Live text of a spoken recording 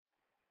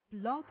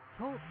Blog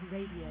Talk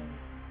Radio.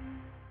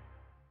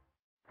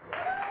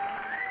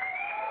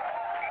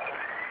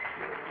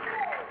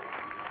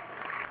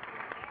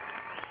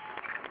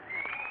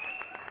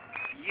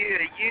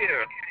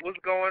 Yeah. What's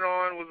going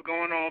on? What's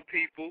going on,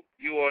 people?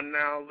 You are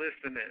now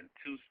listening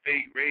to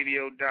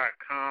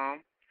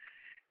SPATERadio.com,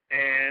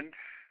 and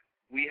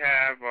we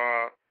have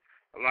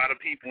a lot of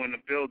people in the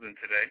building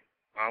today.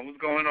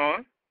 What's going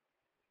on?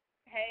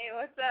 Hey,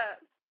 what's up?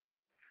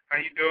 How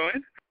you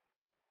doing?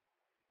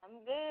 I'm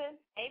good.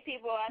 Hey,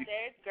 people out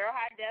there. It's Girl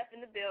High Def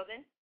in the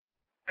building.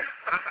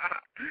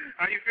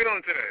 How you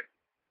feeling today?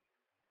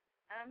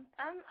 I'm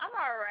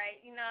all right.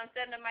 You know, I'm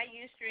setting up my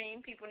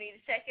Ustream. People need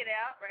to check it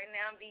out. Right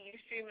now, I'm be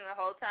Ustreaming the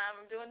whole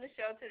time I'm doing the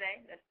show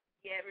today. That's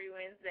every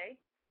Wednesday.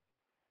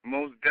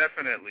 Most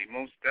definitely.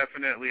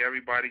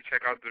 Everybody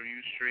check out the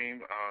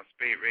Ustream,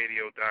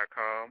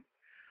 SPATERadio.com.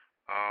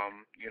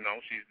 You know,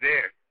 she's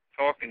there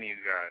talking to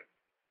you guys.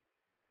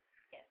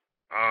 Yes.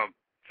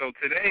 So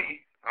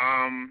today,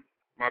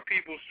 my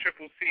people's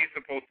Triple C is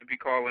supposed to be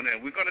calling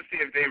in. We're going to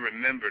see if they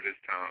remember this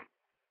time.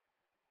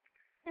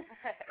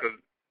 Because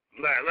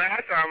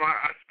last time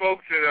I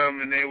spoke to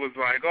them, and they was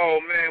like, oh,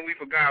 man, we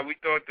forgot. We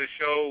thought the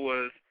show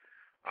was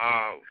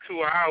 2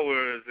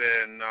 hours,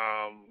 and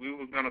we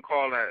was going to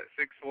call at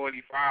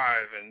 6:45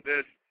 and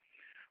this.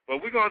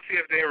 But we're going to see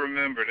if they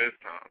remember this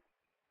time.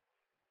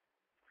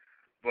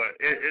 But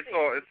it's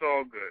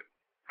all good.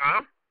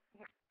 Huh?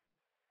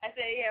 I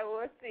said, yeah,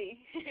 we'll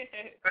see.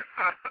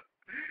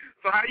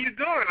 So how you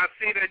doing? I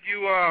see that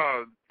you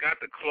got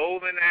the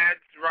clothing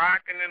ads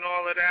rocking and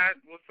all of that.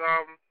 What's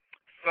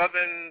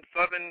Southern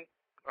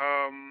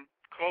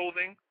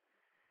clothing?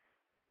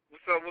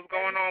 What's up? What's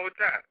going on with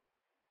that?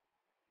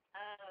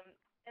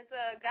 It's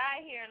a guy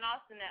here in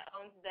Austin that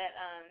owns that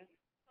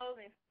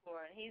clothing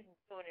store, and he's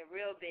doing it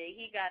real big.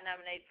 He got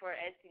nominated for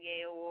an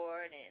SCA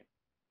award, and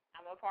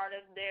I'm a part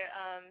of their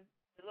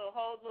the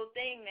whole little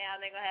thing now.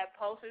 They're gonna have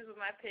posters with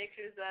my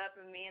pictures up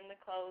and me in the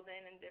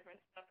clothing and different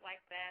stuff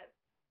like that.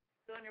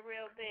 Doing it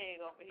real big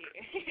over here.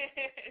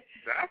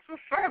 That's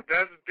what's up.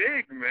 That's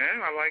big,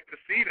 man. I like to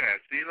see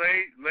that. See,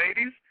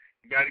 ladies,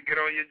 you got to get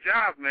on your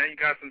job, man. You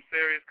got some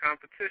serious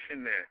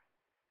competition there.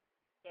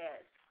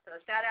 Yes. So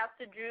shout out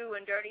to Drew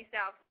and Dirty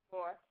South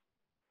for.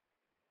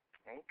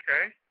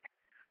 Okay.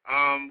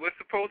 We're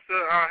supposed to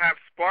have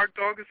Spark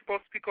Dog is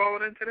supposed to be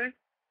calling in today.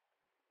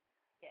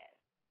 Yes.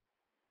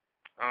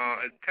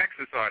 A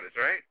Texas artist,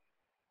 right?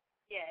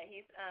 Yeah,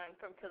 he's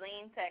from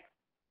Killeen, Texas.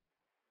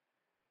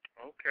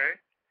 Okay.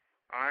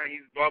 All right,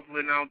 he's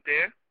bubbling out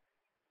there.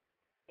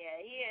 Yeah,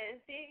 he is.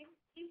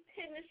 He's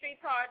hitting the streets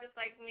hard just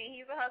like me.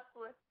 He's a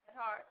hustler at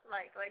heart,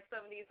 like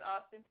some of these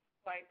Austin,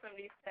 like some of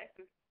these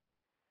Texas.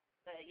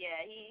 But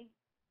yeah, he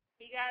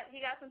got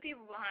some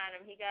people behind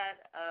him. He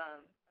got a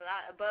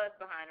lot of buzz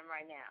behind him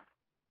right now.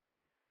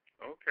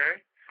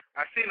 Okay.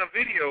 I seen a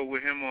video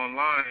with him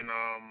online.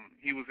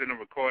 He was in a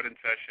recording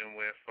session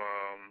with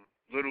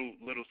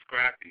Little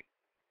Scrappy.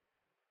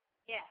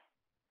 Yeah.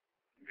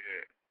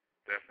 Yeah,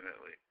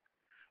 definitely.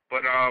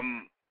 But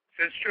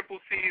since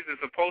Triple C's is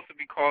supposed to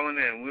be calling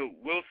in,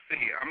 we'll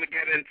see. I'm gonna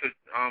get into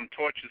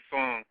Torch's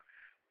song,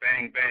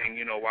 Bang Bang.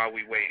 You know, while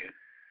we waiting.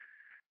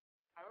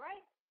 All right.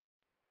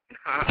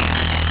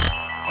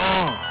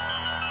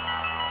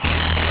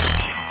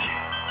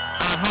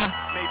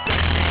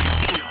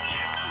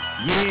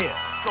 Yeah.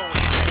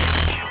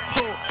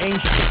 Ain't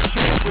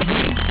shit with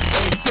me.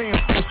 Ain't saying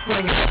for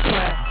slinging a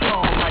flat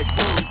song like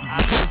booze.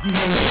 Because you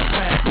ain't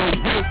flat, no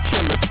real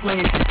killer,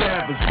 slaying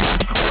cadavers.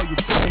 You call your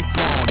flame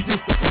gone,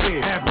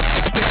 disappear. Average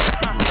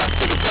exactly. I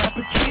say a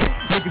rapper kid,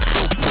 niggas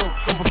so broke.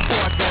 So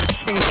before I got a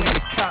chain on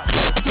the cop,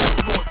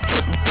 triple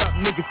up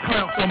niggas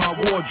clowns on my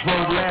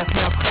wardrobe. Laugh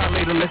now, cry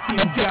later, let's see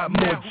who got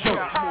more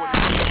jokes.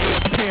 I'm the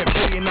air $10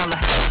 billion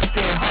house,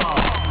 stand hard.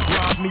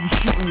 Rob me, you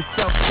shooting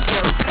yourself,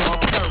 very small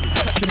courage.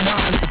 Touch your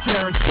mind, it's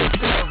guaranteed.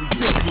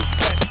 Simple,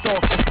 scratched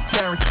off, it's a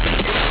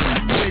guarantee.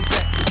 Way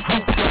back, the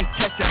group don't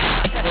catch a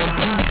hot. On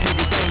these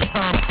niggas ain't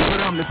time, but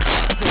I'm the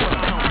top.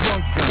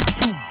 1 gun,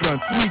 2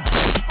 guns, 3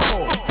 guns,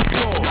 4,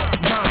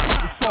 9.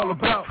 It's all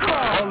about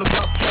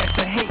cash.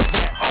 I hate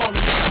that. All of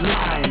that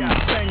lying.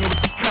 Banging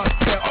with the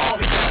cocktail, all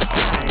of that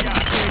lying.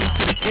 Getting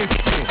to the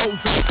instant,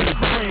 ozone to the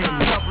gram.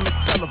 Government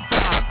sell a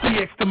vibe,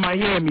 BX to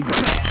Miami.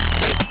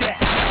 Take that,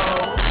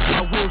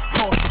 my wheels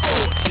cost a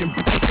fortune,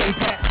 but they ain't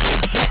that.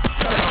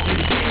 Shut up,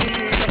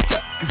 catch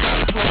up, cause I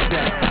told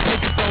that.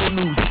 Niggas old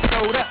news,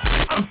 sold up,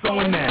 I'm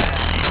throwing that.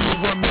 I'm a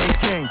one-man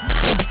gang,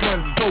 all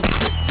guns, go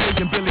Chris,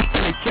 Billy,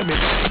 Billy, Kimmy.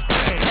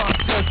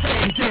 Cartel,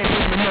 same gang,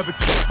 we never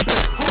catch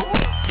back.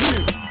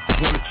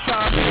 Wanna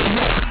try me?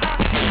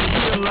 Can you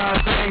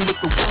realize I ain't with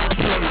the world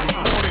play?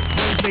 Recorded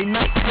Wednesday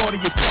night,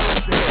 started your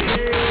Thursday.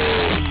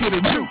 Shoulda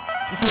knew,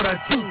 just what I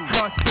do.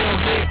 Cartel,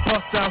 red,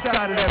 bust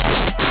outside of that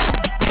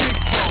big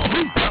ball.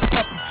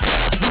 Puppy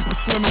shot, Ripper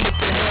swimming with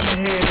the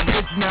hammerhead,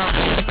 original.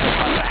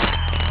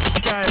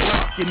 Sky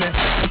rockin', that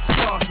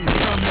sparkin',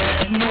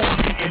 dumbass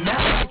naughty, and now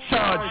I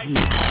charge you.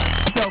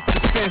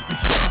 Self-defense and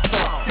shots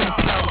off,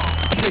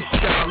 10,000, fish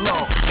down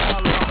low.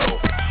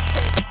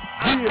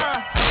 Yeah.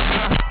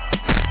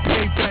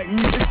 Way back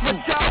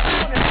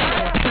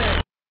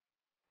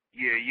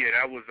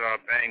that was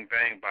Bang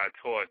Bang by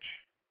Torch.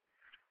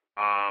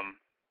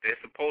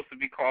 They're supposed to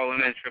be calling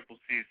in Triple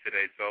C's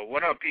today. So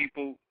what up,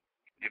 people?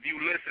 If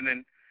you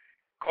listening,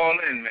 call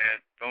in,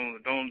 man.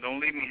 Don't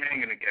leave me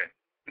hanging again.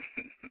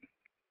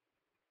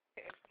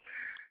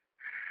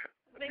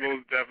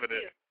 Most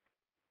definite.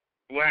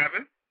 What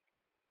happened?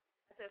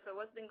 I said, so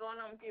what's been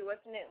going on with you?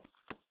 What's new?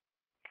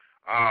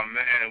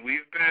 Man,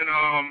 we've been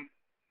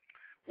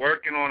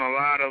working on a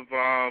lot of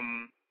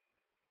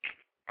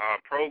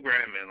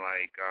programming.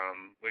 Like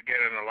we're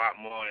getting a lot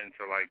more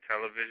into like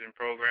television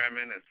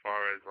programming as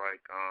far as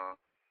like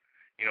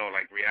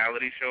like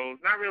reality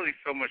shows. Not really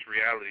so much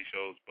reality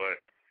shows,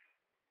 but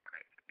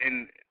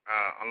in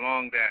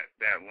along that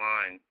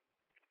line.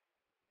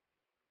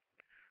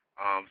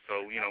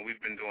 So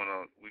we've been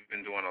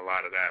doing a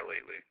lot of that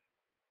lately.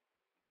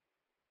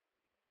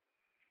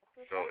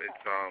 So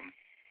it's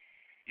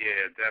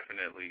yeah,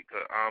 definitely.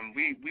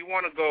 We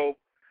want to go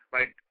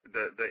like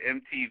the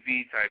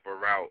MTV type of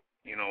route,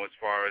 as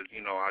far as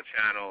our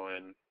channel,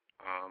 and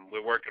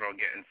we're working on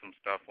getting some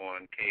stuff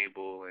on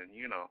cable, and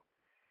we're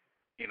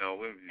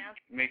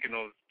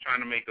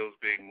trying to make those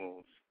big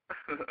moves.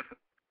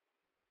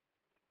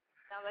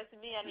 Sounds like to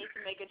me I need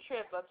to make a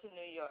trip up to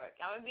New York.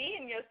 I'm gonna be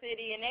in your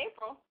city in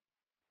April.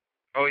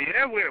 Oh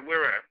yeah, where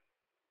at?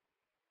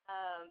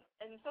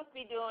 I'm supposed to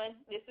be doing.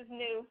 This is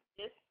new.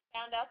 Just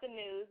found out the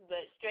news,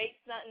 but Straight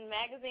Stuntin'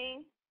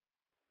 magazine.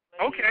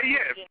 Okay,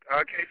 yeah.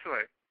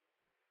 K-Slay.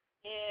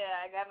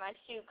 Yeah, I got my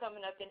shoot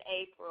coming up in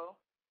April,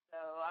 so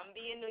I'm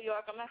be in New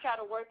York. I'm gonna try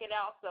to work it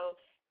out so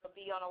it'll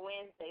be on a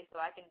Wednesday,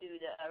 so I can do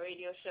the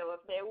radio show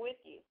up there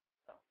with you.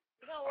 So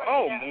we're gonna work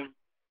it out.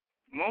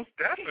 Most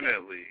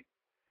definitely.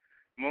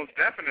 Most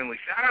definitely.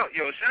 Shout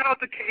out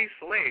to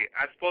K-Slay.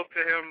 I spoke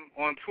to him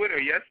on Twitter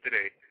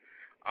yesterday.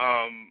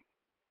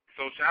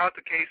 So shout out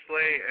to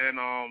K-Slay and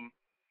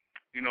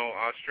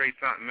Straight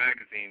Stuntin'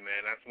 magazine,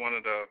 man. That's one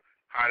of the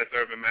hottest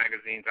urban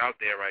magazines out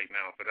there right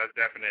now. So that's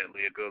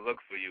definitely a good look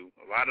for you.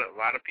 A lot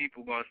of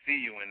people gonna see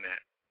you in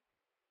that.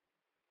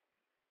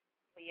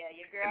 Well, yeah,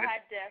 your girl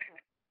had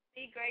definitely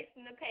be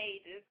gracing the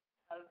pages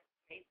of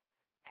Straight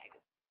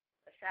magazine.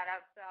 So shout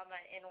out to all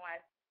my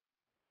NYC.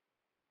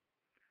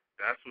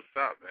 That's what's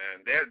up,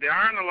 man. There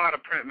aren't a lot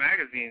of print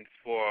magazines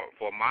for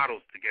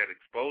models to get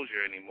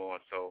exposure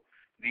anymore. So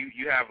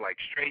you have like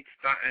Straight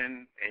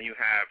Stuntin' and you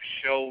have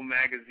Show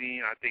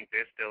magazine. I think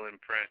they're still in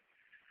print.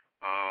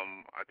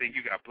 I think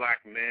you got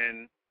Black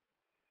Men.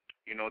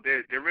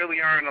 There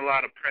really aren't a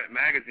lot of print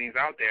magazines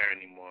out there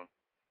anymore.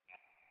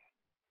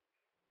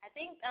 I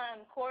think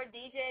Core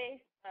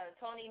DJ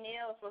Tony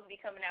Neal is supposed to be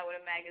coming out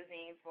with a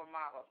magazine for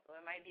models. So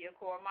it might be a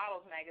Core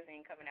Models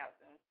magazine coming out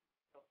soon.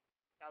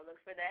 I'll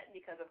look for that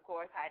because, of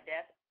course, High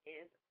Def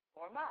is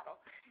for model.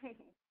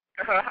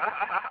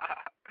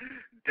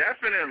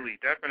 Definitely,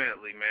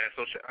 man.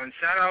 So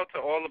shout out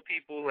to all the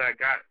people that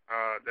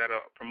that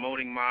are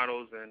promoting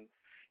models and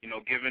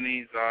giving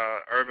these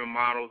urban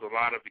models a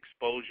lot of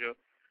exposure.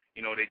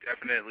 They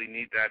definitely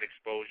need that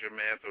exposure,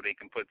 man, so they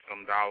can put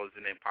some dollars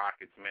in their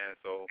pockets, man.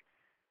 So,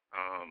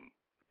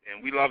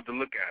 and we love to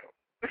look at them.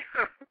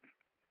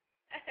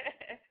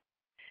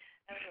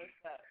 That's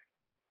what's up.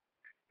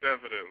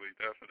 Definitely.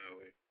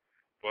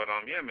 But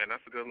yeah, man,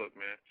 that's a good look,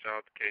 man. Shout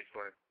out to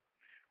K-Slay.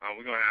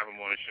 We're gonna have him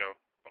on the show.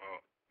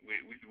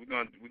 We're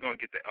gonna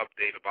get the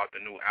update about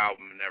the new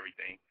album and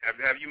everything.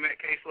 Have you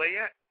met K-Slay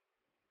yet?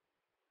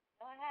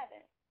 No, I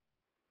haven't.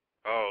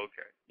 Oh,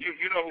 okay. You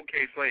know who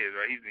K-Slay is,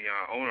 right? He's the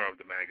owner of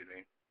the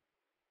magazine.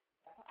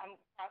 I'm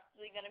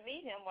possibly gonna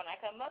meet him when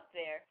I come up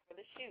there for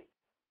the shoot.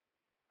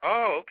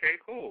 Oh, okay,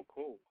 cool.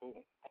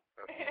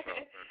 That's what's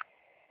up,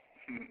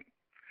 man.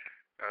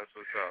 That's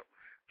what's up.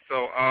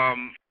 So,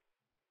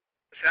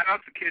 shout out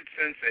to Kid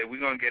Sensei.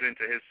 We're going to get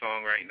into his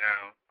song right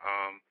now.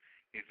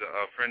 He's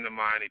a friend of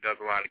mine. He does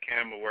a lot of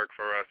camera work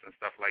for us and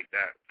stuff like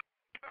that.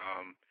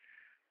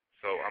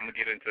 So I'm going to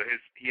get into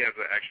he has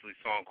an actually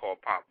song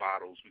called Pop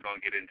Bottles. We're going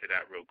to get into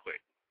that real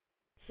quick.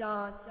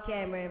 Sean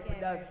Cameron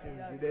Productions.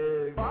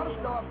 Bottles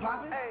start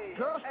popping,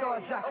 girls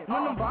start jacking.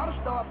 When them bottles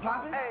start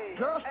popping,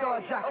 girls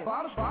start jacking.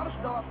 Bottles start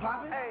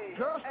popping,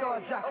 girls start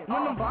jacking.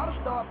 When them bottles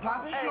start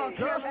popping,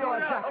 girls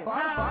start jacking.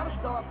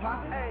 Bottles start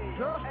popping,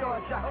 girls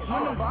start jacking.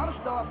 When them bottles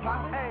start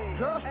popping,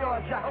 girls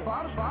start jacking.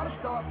 Bottles start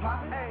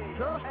popping,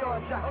 girls start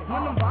jacking.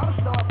 When them bottles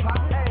start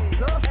popping,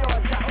 girls start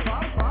jacking.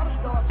 Bottles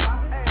start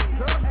popping,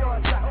 girls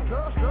start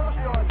jacking. Girls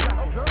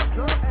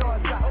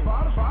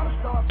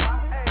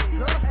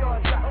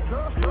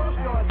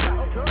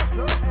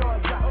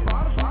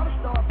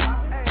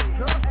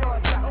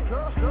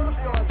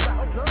start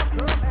jacking.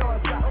 Girls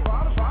start jacking.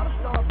 Bottles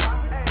start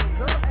popping,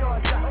 girls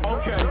start jacking.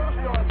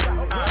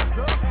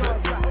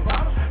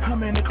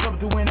 I'm in the club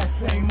doing that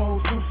same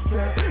old juice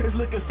step. It's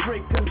looking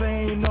straight cause there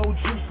ain't no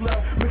juice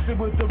left. Mix it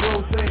with the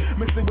rosé,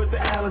 mix it with the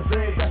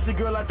Alizé. That's the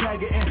girl I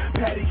tag it in.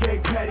 Patty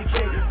cake,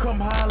 come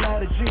holla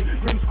at a G.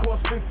 Drinks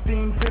cost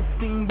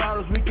 15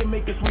 bottles, we can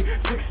make it sweet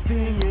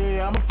 16,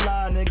 yeah, I'm a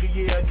fly nigga,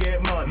 yeah, I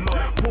get money.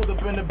 Pulled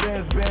up in the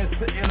Benz,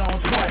 sitting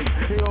on 20.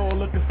 They all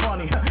looking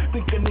funny,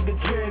 think a nigga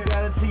care.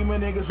 Got a team of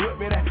niggas with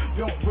me that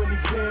don't really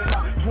care.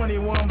 My 21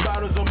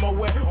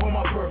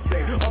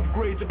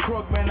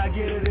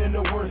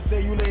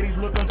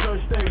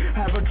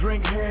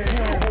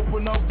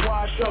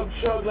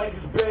 chug like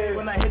it's bad.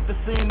 When I hit the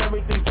scene,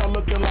 everything start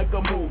looking like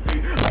a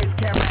movie. Lights,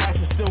 camera,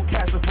 action, still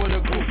casting for the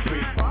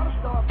goofy. Bottle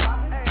start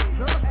poppin', ayy,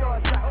 girl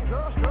start jackin',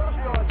 girl start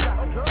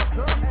jackin', girl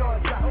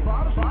start jackin',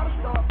 bottle start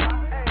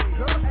poppin', ayy,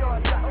 girl start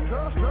jackin',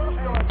 girl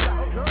start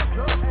jackin',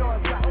 girl start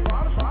jackin',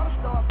 bottle start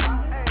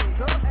poppin', ayy,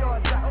 girl start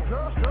jackin',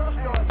 girl start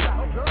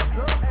jackin',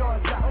 girl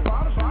start jackin',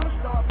 bottle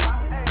start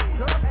poppin', ayy,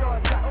 girl start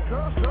jackin',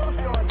 girl start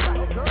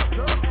jackin', girl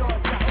start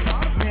jackin'.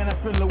 Man, I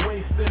feel the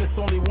wasted, it's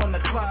only 1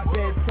 o'clock.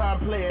 Bedtime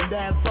playing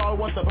dance all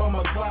once up on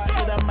my clock.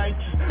 Shit, I might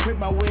just whip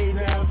my way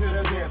down to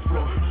the dance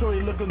floor.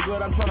 Shorty looking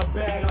good, I'm tryna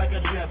bag like a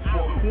jet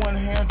sport. One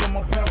hand on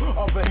my belt,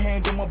 other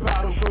hand on my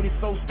bottle. Shorty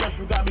so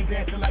special, got me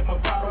dancing like my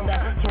bottle.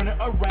 Now turn it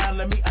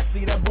around, I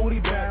see that booty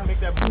bounce. Make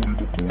that booty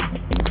bounce.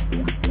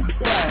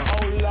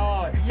 Oh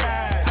Lord,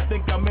 yeah, I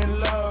think I'm in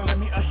love. Let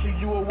me usher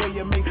you away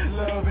and make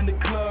love in the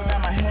club.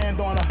 Got my hand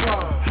on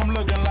her, I'm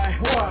looking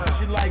like, what?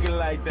 She like it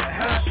like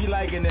that, she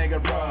like a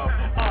nigga rub.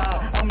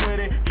 I'm with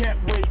it, can't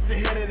wait to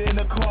hit it in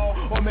the car.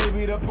 Or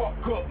maybe the buck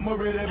up,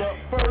 move it up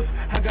first.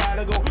 I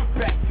gotta go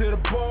back to the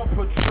bar,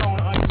 Patron,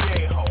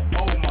 añejo.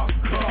 Oh my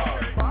God.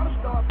 Bottle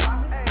start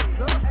poppin', ayy,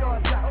 girl start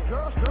jackin',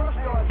 girl start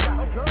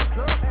jackin', girl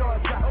start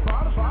jackin',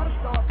 bottle start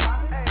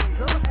poppin', ayy,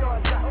 girl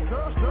start jackin',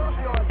 girl start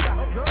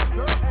jackin',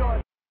 girl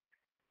start.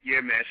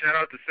 Yeah, man. Shout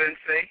out to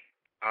Sensei.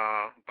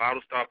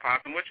 Bottle start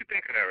popping. What you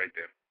think of that right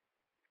there?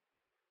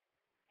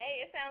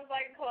 Hey, it sounds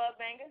like a club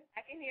banger.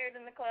 I can hear it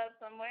in the club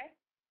somewhere.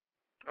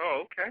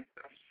 Oh, okay.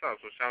 That's what's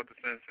up. So shout out to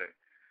Sensei.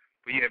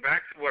 But yeah,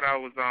 back to what I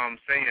was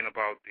saying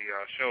about the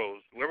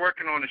shows. We're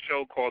working on a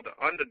show called The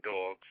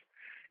Underdogs,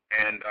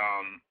 and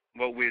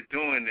what we're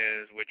doing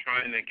is we're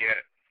trying to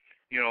get,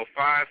 5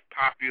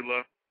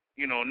 popular,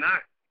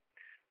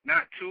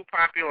 not too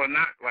popular,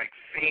 not like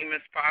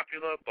famous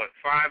popular, but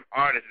 5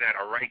 artists that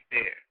are right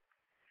there,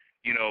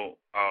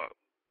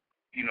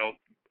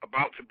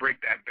 about to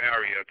break that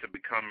barrier to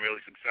become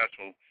really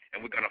successful.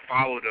 And we're gonna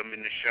follow them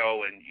in the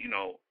show, and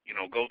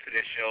go to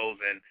their shows,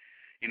 and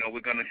we're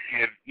gonna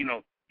give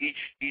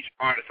each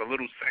artist a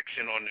little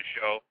section on the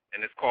show,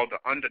 and it's called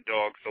The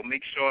Underdog. So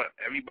make sure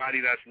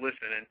everybody that's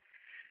listening,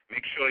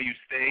 make sure you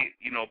stay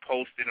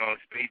posted on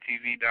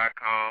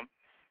SPATETV.com,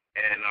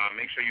 and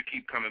make sure you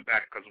keep coming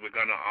back, because we're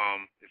gonna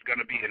it's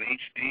gonna be in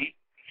HD.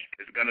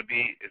 It's gonna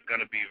be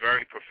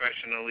very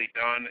professionally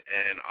done,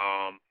 and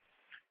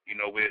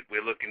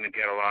we're looking to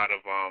get a lot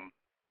of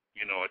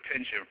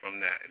attention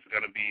from that. It's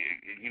gonna be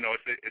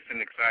it's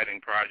an exciting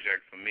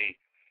project for me,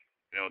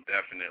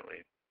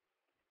 definitely.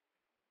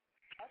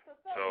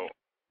 So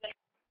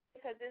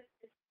because it's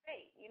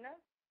Spate,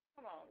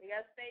 Come on, we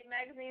got Spate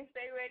Magazine,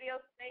 Spate Radio,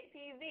 Spate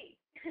TV.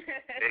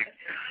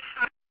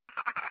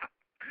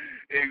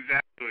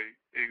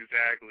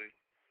 Exactly.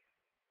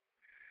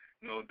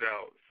 No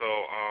doubt. So,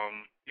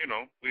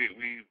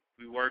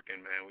 we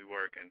working, man. We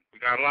working. We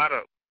got a lot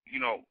of,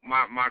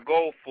 my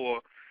goal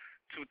for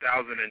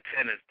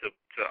 2010 is to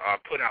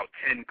put out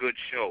 10 good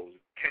shows,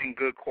 10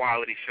 good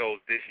quality shows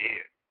this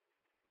year.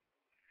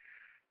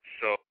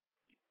 So,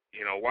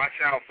 watch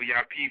out for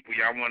y'all people.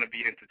 Y'all want to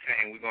be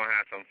entertained. We're gonna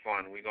have some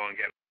fun. We're gonna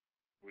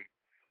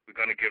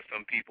give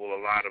some people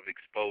a lot of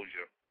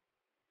exposure.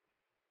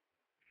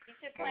 You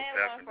should plan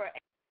one for,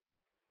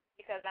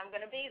 because I'm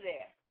gonna be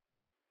there.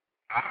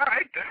 All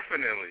right,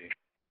 definitely.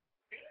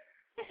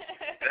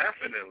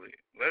 Definitely.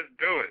 Let's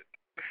do it.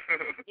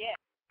 Yeah.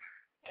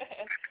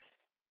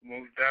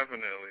 Most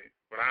definitely.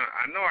 But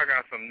I know I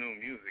got some new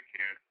music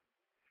here.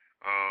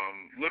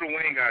 Lil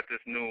Wayne got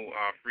this new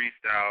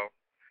freestyle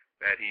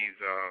that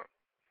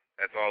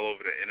that's all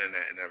over the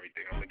internet and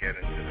everything. I'm gonna get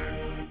into that.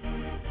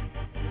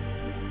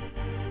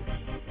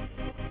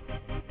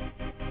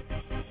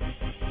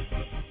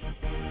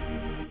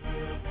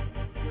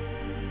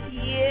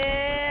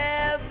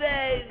 Yeah,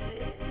 baby.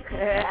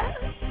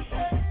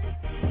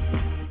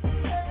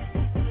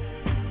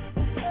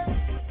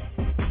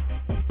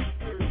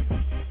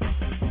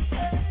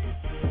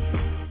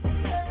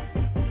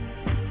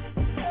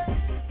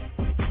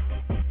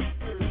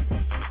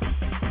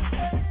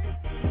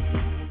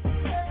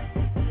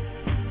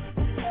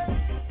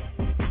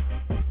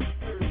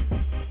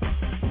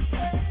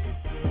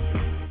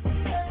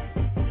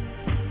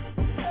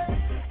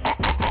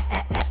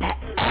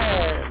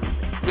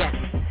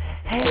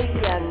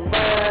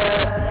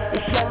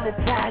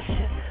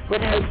 Natasha,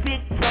 with her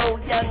big bro,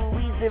 young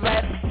Weezy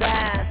right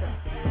beside her.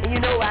 And you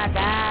know I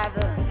got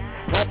her,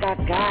 like I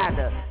got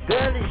her.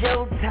 Girl, it's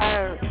your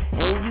turn,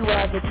 and you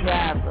are the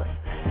driver.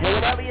 And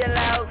whenever you're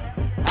lost,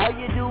 all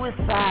you do is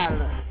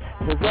follow.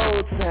 The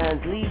road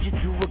signs lead you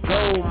to a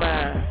gold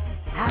mine.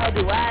 How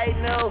do I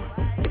know?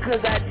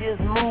 Because I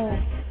just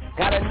moved.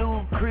 Got a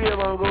new crib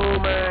on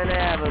Gold Mine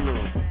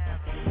Avenue.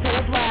 So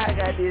that's why I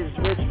got this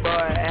rich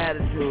boy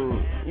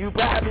attitude. You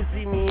probably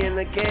see me in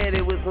the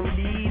caddy with some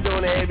beads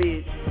on that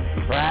bitch,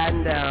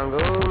 riding down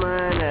Gold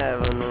Mine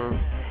Avenue.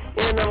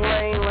 In the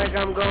lane like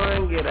I'm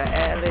going to get an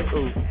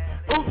alley-oop.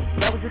 Ooh,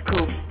 that was a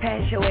coup.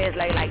 Pass your ass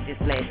like this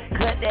flash.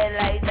 Cut that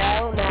light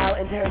down now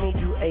and turn me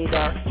to a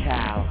dark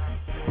child.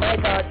 My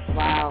thoughts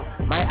wild,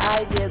 my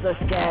ideas are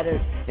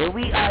scattered, and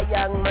we are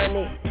young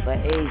money,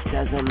 but age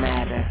doesn't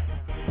matter.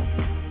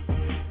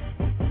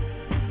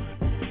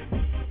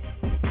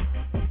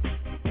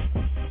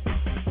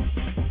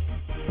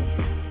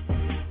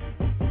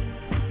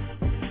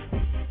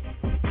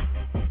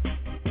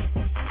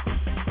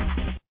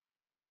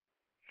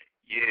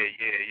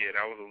 Yeah.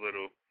 That was a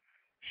little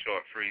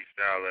short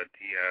freestyle that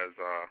he has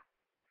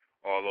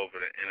all over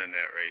the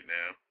internet right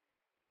now.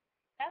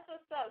 That's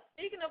what's up.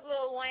 Speaking of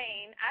Lil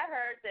Wayne, I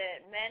heard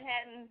that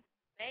Manhattan's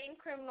main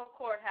criminal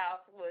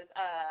courthouse was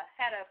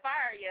had a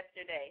fire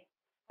yesterday,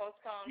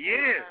 postponed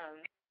his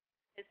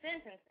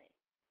sentencing.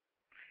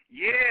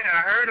 Yeah,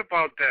 I heard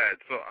about that.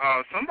 So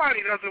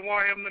somebody doesn't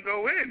want him to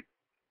go in.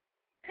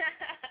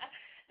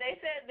 They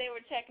said they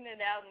were checking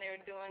it out and they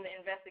were doing the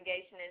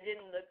investigation. It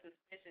didn't look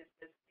suspicious,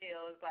 but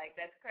still, it's like,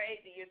 that's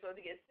crazy. You're supposed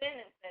to get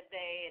sentenced that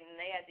day, and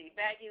they had to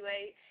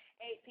evacuate.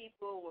 8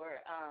 people were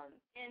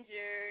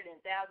injured, and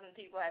 1,000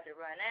 people had to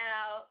run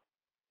out.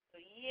 So,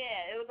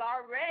 yeah, it was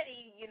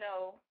already,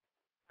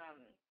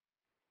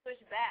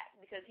 pushed back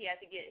because he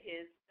had to get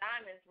his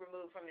diamonds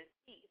removed from his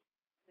teeth.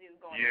 He was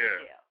going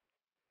to jail.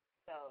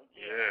 So,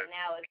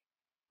 now it's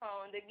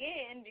honed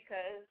again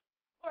because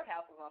the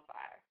courthouse was on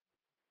fire.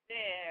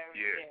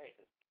 Very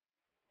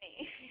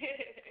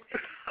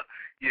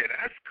Yeah,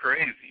 that's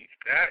crazy.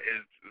 That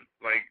is,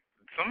 like,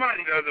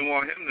 somebody doesn't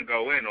want him to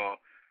go in, or,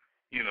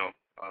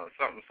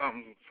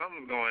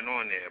 something's going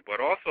on there. But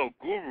also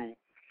Guru,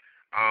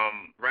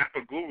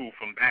 rapper Guru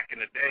from back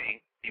in the day,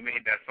 he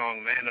made that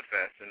song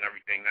Manifest and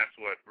everything. That's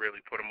what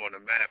really put him on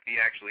the map. He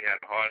actually had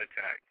a heart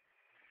attack,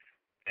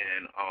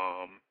 and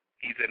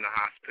he's in the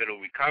hospital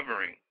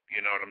recovering.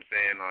 You know what I'm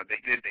saying?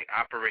 They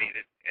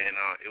operated, and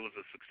it was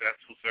a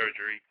successful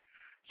surgery.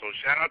 So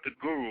shout out to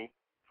Guru,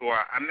 who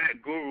I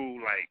met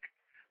Guru, like,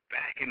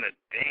 back in the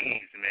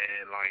days,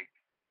 man. Like,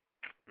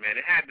 man,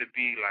 it had to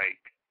be, like,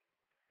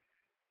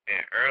 in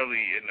the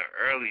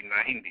early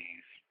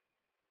 90s.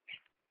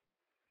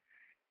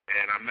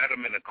 And I met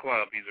him in a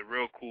club. He's a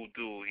real cool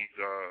dude. He's,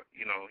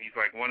 he's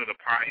like one of the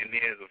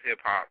pioneers of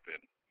hip-hop, and,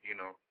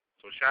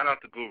 so shout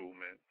out to Guru,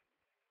 man.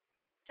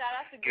 Shout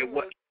out to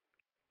Guru.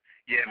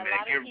 Yeah, man. A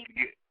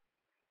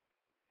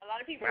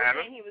lot of people were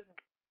saying he was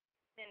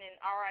sending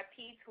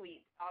RIP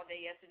tweets all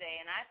day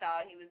yesterday, and I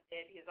thought he was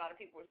dead because a lot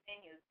of people were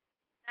saying he was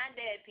not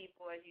dead,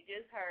 people, as you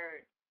just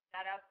heard.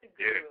 Shout out to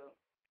Guru.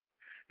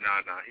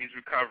 Nah, he's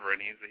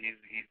recovering. He's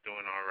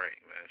doing all right,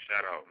 man.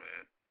 Shout out,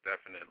 man.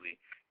 Definitely.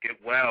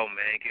 Get well,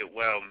 man. Get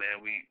well,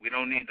 man. We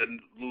don't need to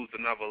lose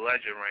another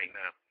legend right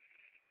now.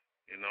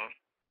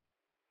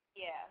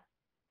 Yeah.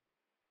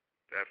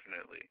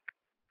 Definitely.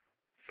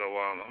 So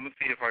I'm gonna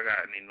see if I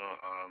got any new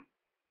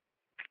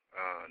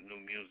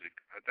music.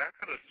 I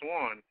could have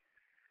sworn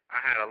I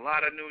had a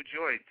lot of new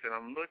joints, and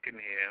I'm looking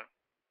here,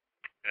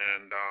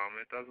 and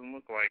it doesn't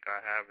look like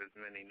I have as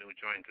many new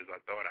joints as I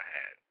thought I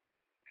had.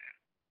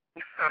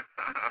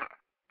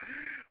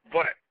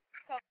 But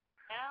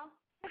now?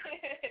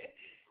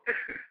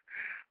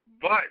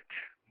 but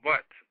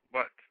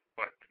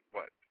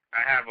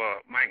I have a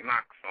Mike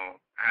Knox song.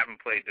 I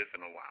haven't played this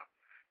in a while.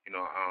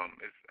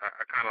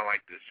 I kind of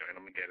like this joint.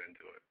 I'm gonna get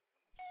into it.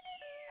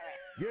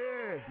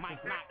 Yeah. Mike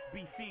Knox,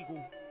 B.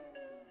 Siegel.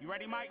 You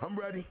ready, Mike? I'm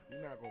ready.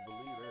 You're not gonna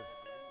believe this.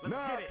 Let's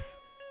get it.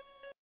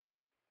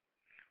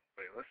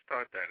 Wait, let's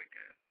start that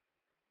again.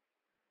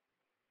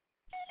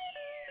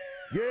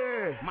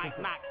 Yeah. Mike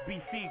Knox,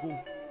 B.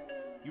 Siegel.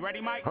 You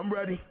ready, Mike? I'm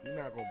ready. You're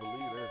not gonna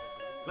believe this.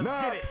 Let's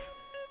get it.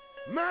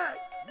 Mac.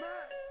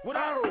 What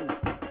up?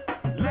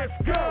 Let's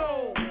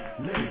go.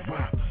 Let it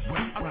rock,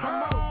 rock, rock.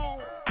 Come on.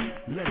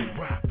 Let it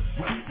rock,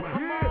 rock, rock.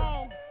 Come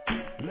on.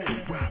 Let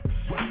it rock,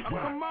 rock, rock.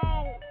 Come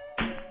on.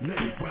 Let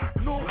it rock,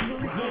 North rock,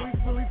 Philly, rock.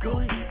 Philly,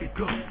 Philly. It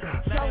don't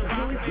stop. Let it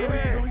rock,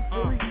 baby.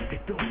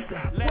 It don't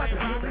stop. Let it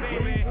rock,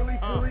 baby.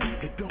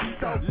 It don't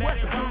stop. Let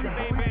it rock,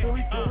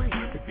 baby.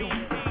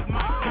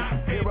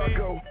 Here I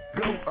go,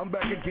 I'm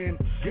back again.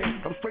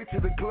 I'm straight to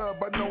the club,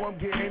 I know I'm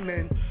getting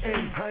in.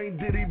 I ain't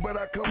Diddy, but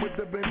I come with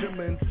the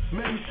Benjamins.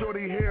 Man,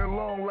 shorty hair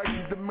long like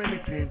she's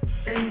Dominican.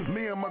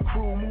 Me and my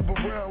crew move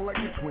around like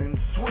a twins.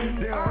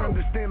 They don't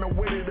understand the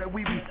way that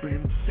we be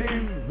spin.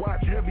 Then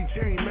watch heavy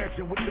chain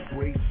matching with the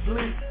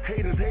bracelet.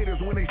 Haters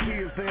when they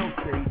see us, they don't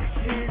say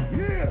shit.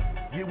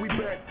 Yeah, we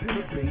back to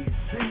the basics.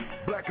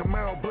 Black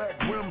amount, black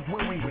rims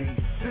when we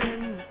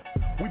racing.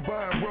 We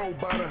buy and roll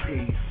by the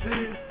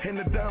aces. And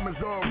the diamonds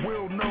are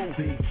real, no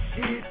they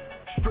shit.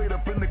 Straight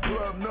up in the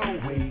club, no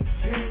way.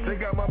 They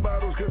got my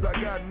bottles cause I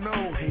got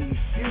no hate.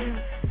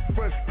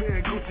 Fresh pair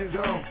of Gucci's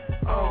on.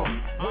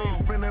 We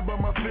ain't spinning but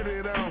my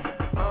fitted on.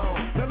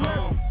 Now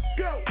let's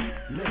go.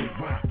 Let it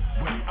rock,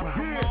 rock, rock.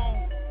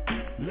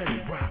 Let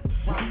it rock,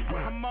 rock,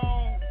 rock. Come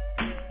on.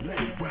 Let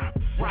it rock,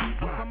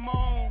 rock, rock. Come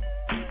on.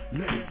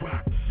 Let it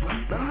rock,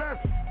 rock, Now rock.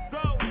 let's Go.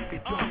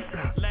 It don't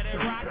stop. Let it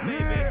rock,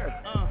 baby.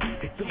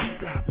 It don't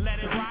stop. Let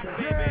it rock,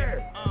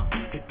 baby.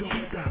 It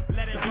don't stop.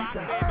 Let it rock,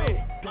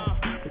 baby.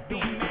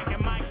 D-Mac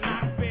and Mike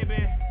Knox,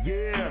 baby.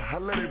 Yeah, I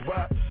let it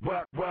rock,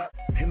 rock, rock.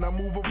 And I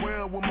move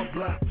around with my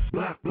block.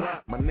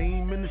 My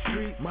name in the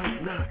street,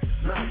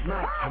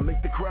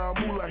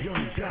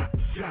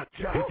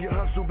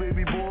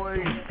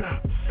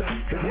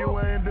 you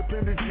an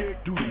independent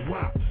chick, do the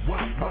wop,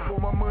 wop, wop. I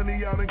put my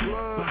money out in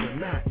clubs,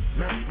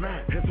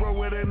 and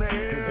throw it in the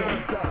air.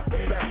 Don't stop,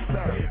 stop,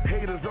 stop.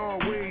 Haters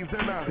always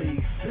in our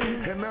faces,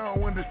 and I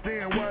don't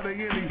understand why they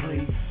in these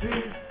places.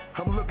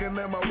 I'm looking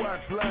at my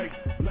watch like,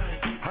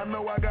 I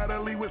know I gotta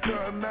leave with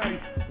something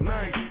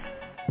nice.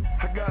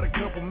 I got a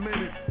couple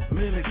minutes.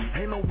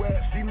 Ain't no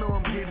raps, you know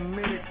I'm getting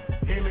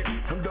in it.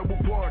 I'm double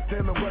parked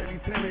and I'm right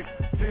lieutenant.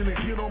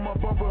 Get on my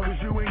bumper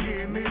cause you ain't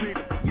getting in it.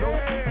 No.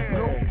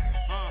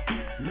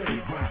 Let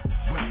it rock,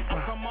 rock,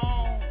 rock. Come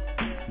on.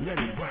 Let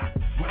it rock,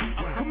 rock,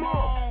 rock. Come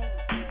on.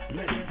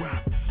 Let it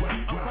rock,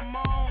 rock, rock. Come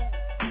on.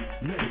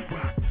 Let it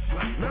rock,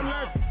 rock,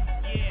 rock.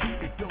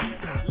 Yeah. It don't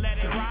stop. Let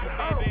it rock,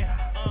 baby.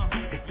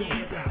 It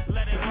don't stop.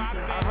 Let it rock,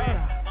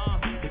 baby.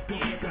 It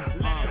don't stop.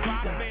 Let it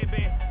rock,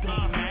 baby.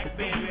 Mac,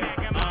 baby.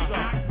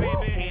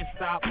 Can't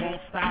stop,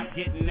 won't stop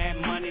getting that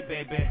money,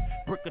 baby.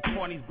 Brick of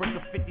 20s, brick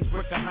of 50s,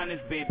 brick of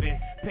 100s, baby.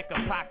 Pick a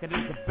pocket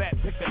is a bet,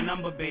 pick a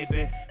number,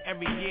 baby.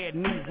 Every year,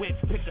 new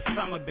whips, pick a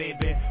summer,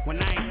 baby.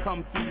 When I ain't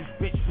come through this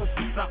bitch, put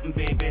me something,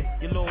 baby.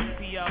 Your little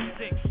CL6,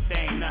 they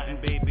ain't nothing,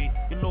 baby.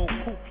 Your little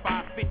coupe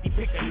 550,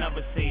 pick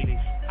another Mercedes.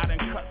 I done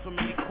cut so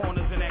many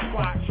corners in that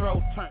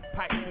quattro. Turned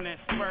pipes in that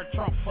spur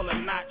trunk full of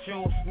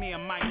nachos. Me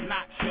and Mike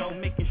Nacho,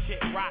 making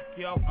shit rock,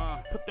 yo.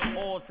 Put the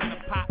oils in the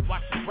pot,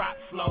 watch it drop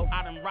slow.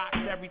 I done rocked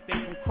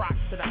everything from Crocs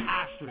to the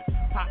ostrich.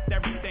 Popped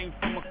everything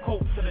from a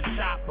coat to the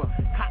chopper.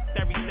 Copped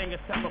everything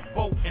except a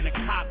boat and a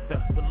copter.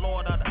 The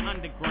lord of the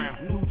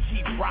underground, new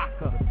Chief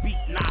Rocker.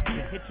 Beat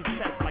knocker, hit your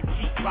chest like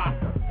Chief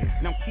Rocker.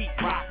 Now keep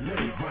rocking. Let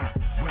it rock,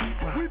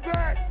 rock, rock. We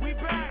back.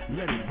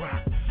 Let it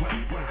rock,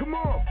 rock, rock. Come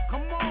on.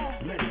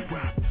 Let it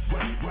rock,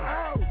 rock,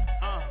 rock.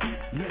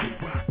 Let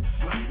it rock,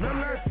 rock, Now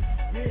rock. let's,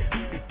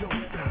 It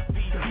don't stop.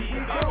 BG, We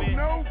baby. don't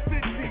know 50.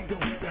 It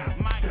don't stop.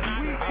 Mike We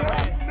Knocker,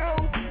 don't know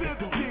baby. 50. It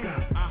don't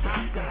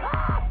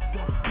stop.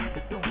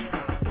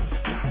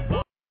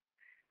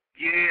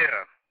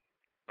 Yeah.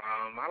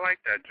 I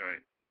like that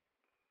joint.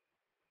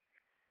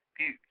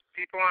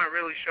 People aren't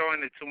really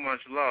showing it too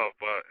much love,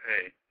 but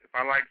hey, if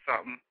I like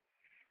something,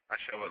 I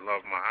show it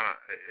love.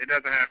 It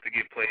doesn't have to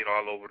get played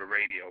all over the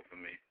radio for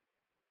me.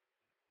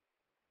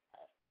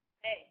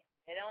 Hey,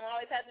 it don't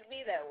always have to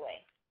be that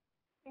way.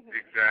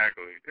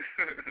 Exactly.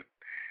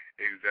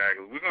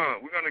 Exactly. We're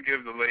gonna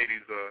give the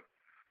ladies a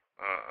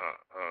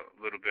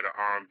little bit of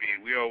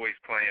R&B. We always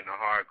playing the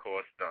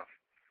hardcore stuff,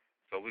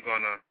 so we're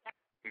gonna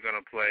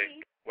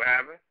play. What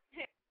happened?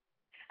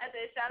 I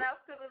said shout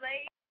out to the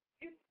ladies.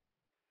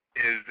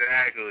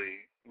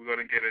 Exactly. We're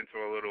gonna get into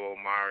a little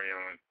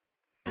Omarion.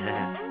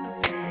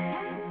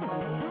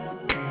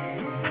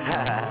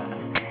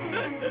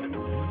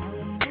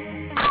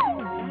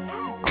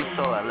 I'm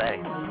so LA.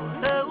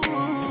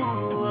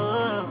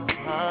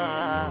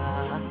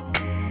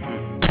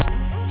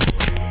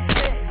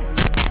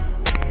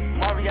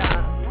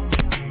 Mariana.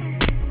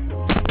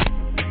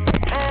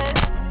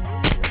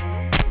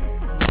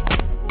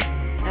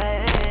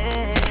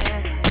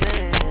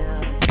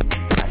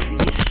 I see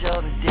your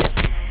shoulder dip,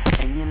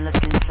 and you're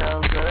looking so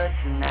good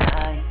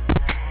tonight.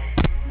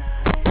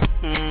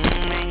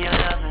 And you're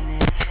loving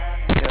it,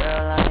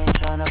 girl. I ain't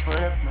tryna put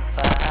up no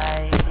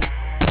fight.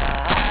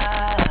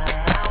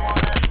 I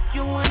wanna look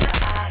you in the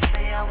eye,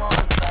 say I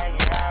wanna play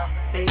it out.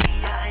 Baby,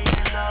 I ain't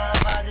in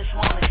love, I just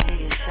wanna hear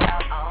you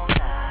shout all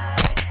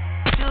night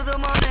till the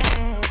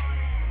morning,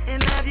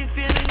 and have you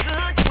feeling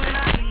good when I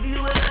give you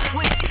a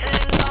sweet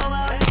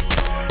hangover.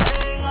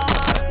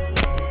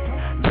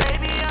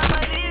 Baby, I'ma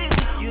leave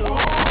you a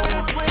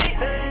sweet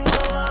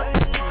hangover.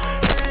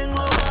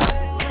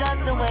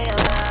 Just the way I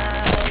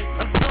like.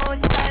 I'm so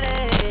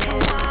excited.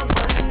 I'm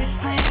running this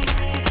thing.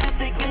 You're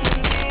thinking of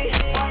me.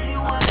 All you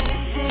wanted to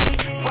see.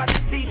 Watch the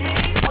CD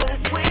with a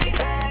sweet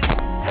bang.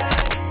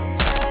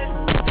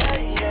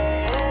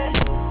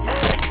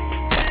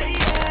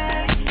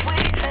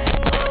 Sweet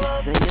hangover.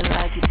 Say you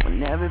like it when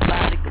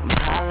everybody come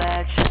holler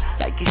at you.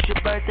 Like it's your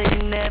birthday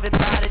and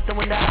everybody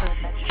throwing dollars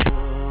at you.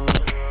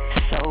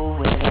 So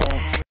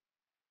wet.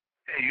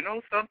 Hey, you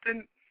know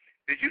something?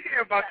 Did you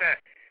hear about that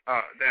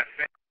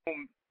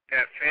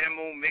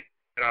FAMU mix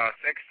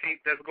sex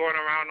tape that's going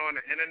around on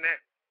the internet?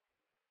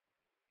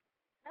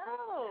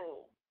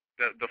 No.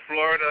 The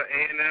Florida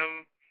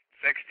A&M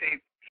sex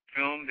tape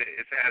film.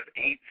 It has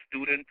 8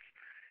 students,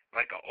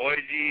 like an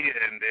orgy,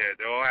 and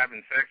they're all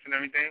having sex and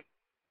everything.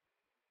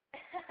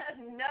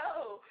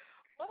 No.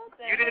 What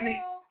the You didn't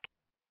hell?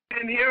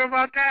 hear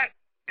about that?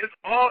 It's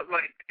all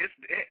like it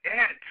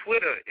had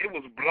Twitter. It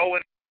was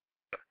blowing.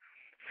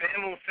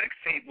 FAMU sex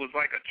tape was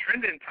like a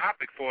trending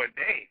topic for a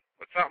day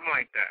or something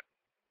like that.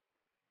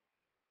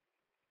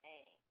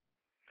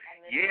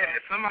 Yeah,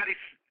 somebody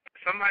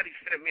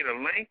sent me the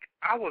link.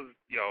 I was,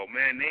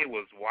 man, they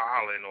was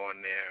wilding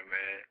on there,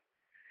 man.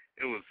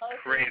 It was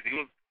crazy. It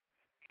was.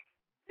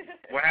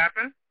 What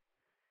happened?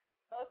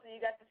 Oh, so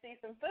you got to see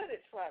some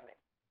footage from it.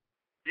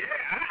 Yeah,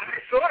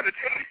 I saw the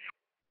tape.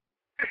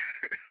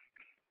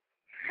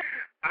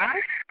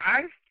 I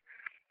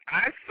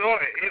saw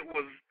it. It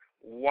was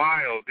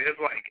wild. There's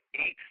like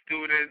 8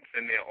 students,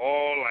 and they're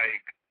all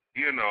like,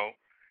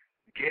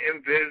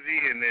 getting busy,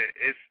 and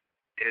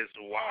it's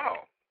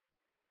wow.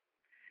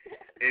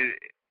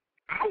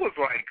 I was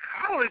like,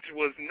 college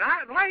was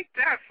not like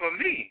that for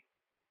me.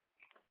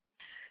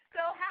 So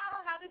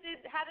how did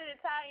it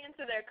tie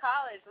into their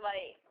college?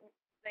 Like,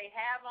 they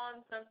have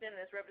on something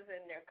that's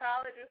representing their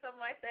college or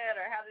something like that,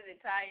 or how did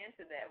it tie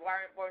into that?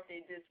 Why weren't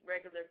they just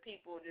regular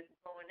people just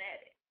going at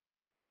it?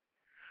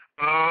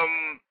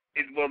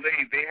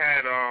 They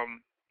had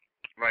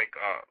like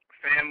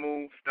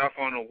FAMU stuff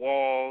on the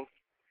walls,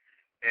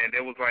 and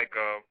there was like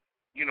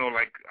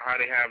like how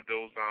they have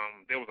those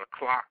there was a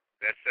clock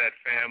that said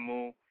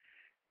FAMU,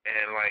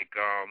 and like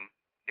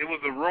it was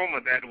a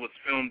rumor that it was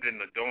filmed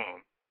in the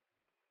dorm.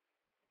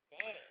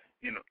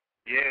 Dang.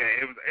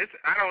 Yeah, it's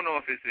I don't know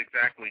if it's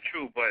exactly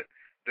true, but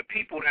the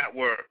people that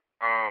were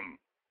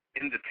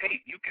in the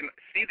tape, you can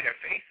see their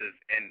faces,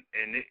 and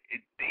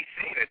they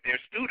say that they're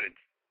students.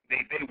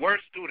 They were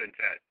students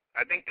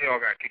I think they all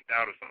got kicked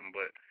out or something,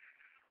 but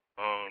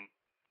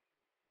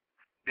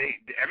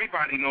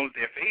everybody knows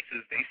their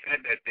faces. They said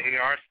that they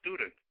are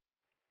students.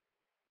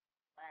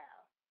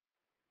 Wow.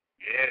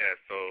 Yeah,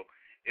 so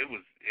it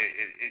was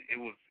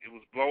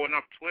blowing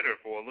up Twitter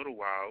for a little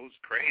while. It was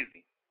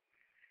crazy.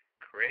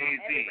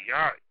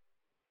 Y'all.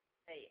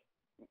 Hey.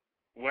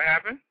 What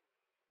happened?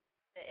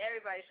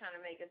 Everybody's trying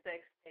to make a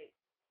sex tape.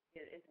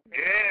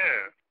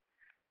 Yeah.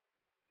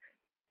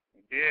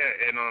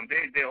 Yeah, and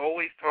they're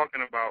always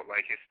talking about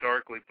like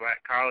historically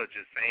black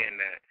colleges,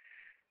 saying that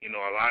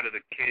a lot of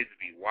the kids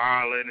be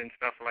wilding and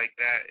stuff like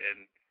that,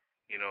 and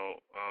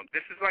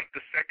this is like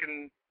the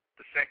second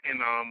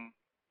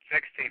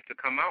sex tape to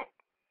come out.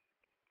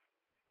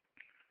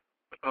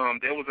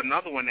 There was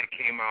another one that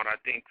came out, I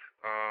think,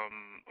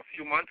 a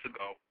few months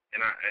ago,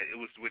 and it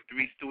was with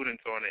 3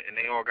 students on it, and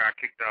they all got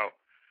kicked out.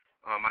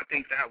 I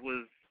think that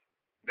was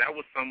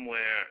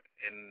somewhere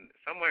in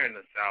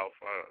the South.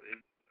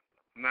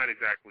 I'm not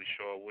exactly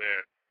sure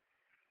where,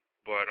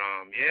 but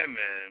yeah,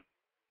 man,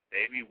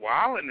 they be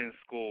wilding in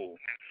school.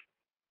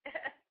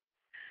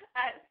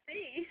 I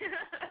see.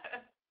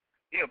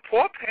 Yeah,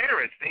 poor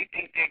parents. They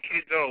think their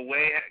kids are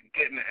away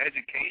getting an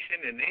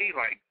education, and they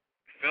like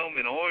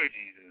filming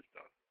orgies and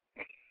stuff.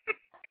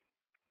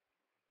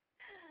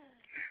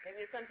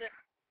 Maybe it's something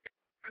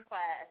in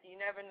class. You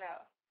never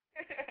know.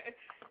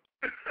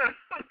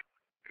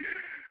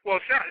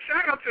 Well, shout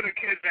out to the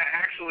kids that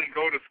actually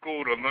go to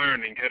school to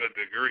learn and get a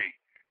degree.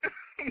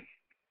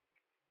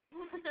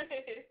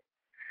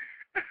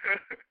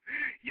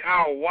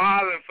 Y'all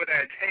wilding for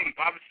that tape.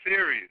 I'm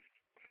serious.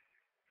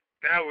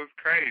 That was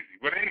crazy.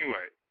 But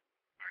anyway.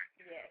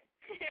 Yeah.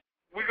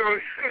 We're gonna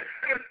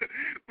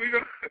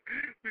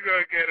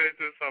get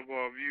into some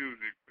more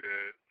music,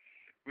 man.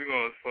 We're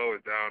gonna slow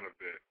it down a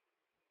bit.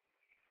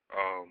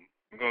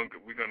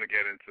 We're gonna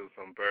get into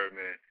some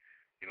Birdman.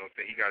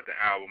 So he got the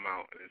album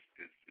out, and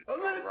it's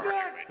rocking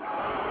right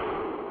now.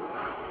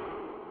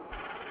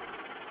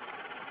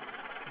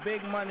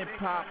 Big money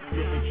pop.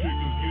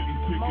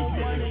 More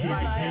money than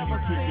I ever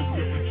seen.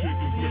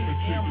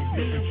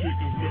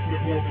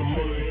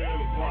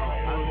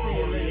 I see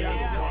you later.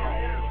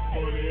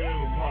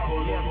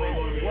 Yeah, man.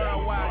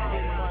 Worldwide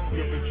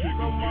getting money.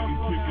 Some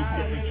motherfuckers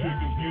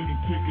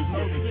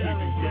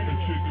having no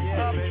feelings.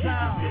 Yeah,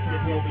 baby.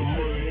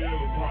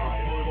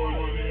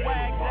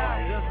 Wagged out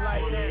just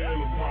like that.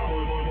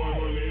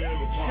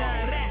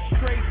 Shine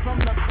straight from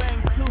the bank.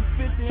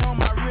 250 on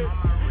my wrist.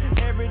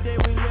 Every day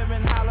we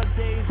living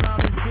holidays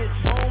round this bitch.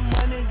 More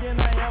money than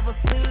I ever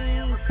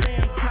seen.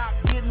 Staying top,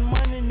 getting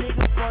money,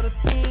 nigga, for the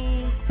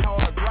team.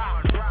 Hard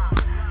rock.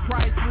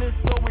 Priceless,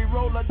 so we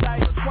roll a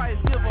dice twice.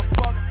 Give a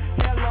fuck.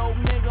 Hello,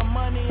 nigga,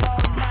 money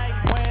all night.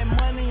 Weighing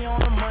money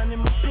on a money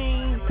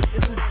machine.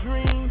 It's a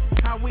dream.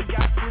 How we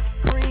got this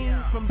green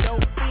from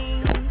dope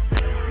fiends.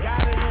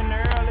 Got it in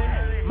early.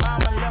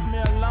 Mama left me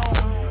alone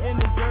in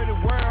this dirty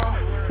world,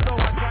 so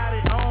I got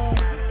it on.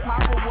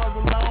 Papa was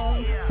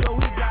alone, so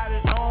he got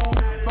it on.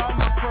 Bought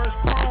my first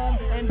chrome,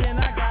 and then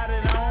I got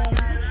it on.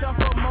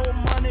 Shuffle more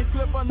money,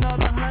 flip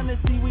another 100.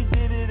 See, we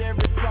did it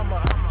every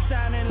summer.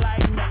 Shining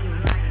like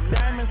nothing,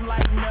 diamonds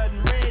like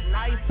nothing. Red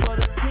ice for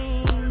the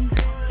team.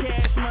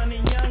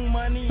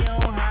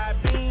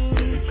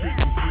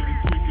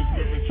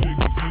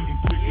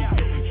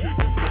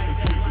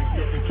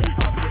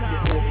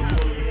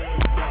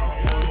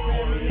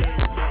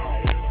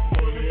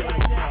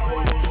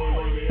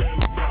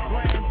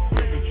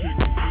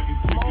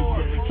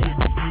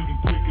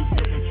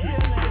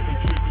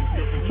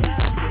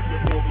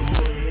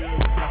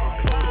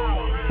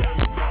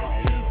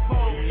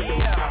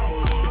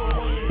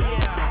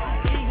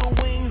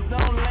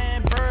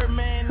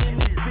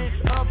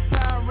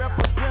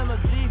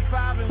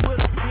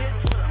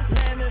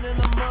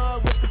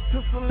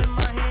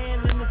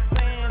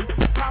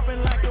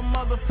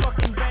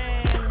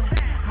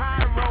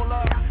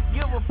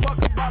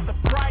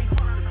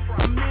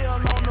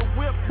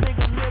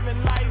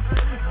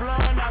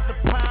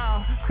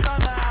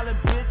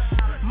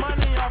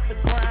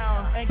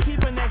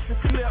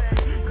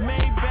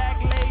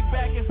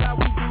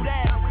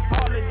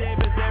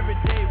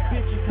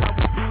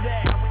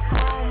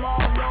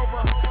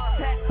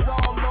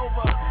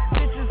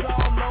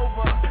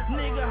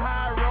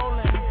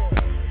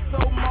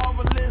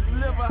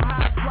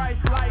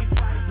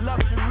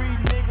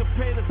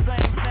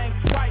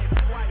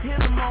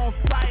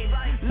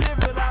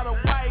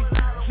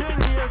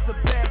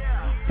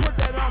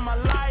 time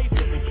of life.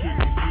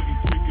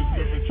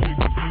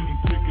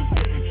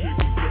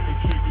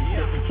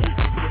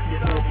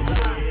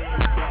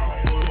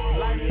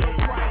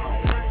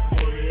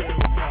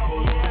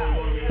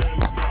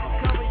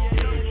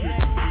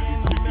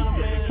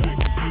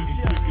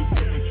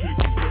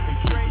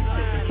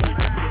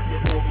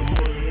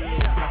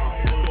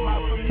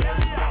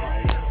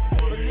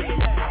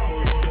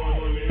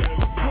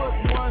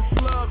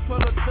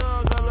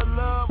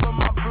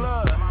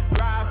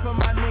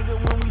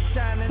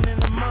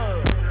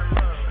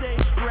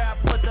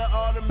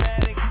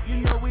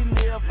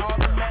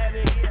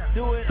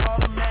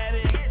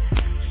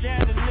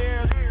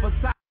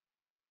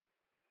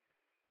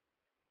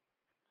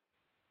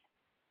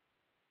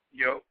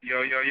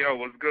 Yo,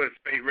 what's good?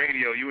 SPATE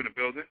Radio, you in the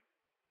building?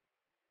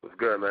 What's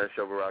good, man?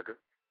 Show Baraka.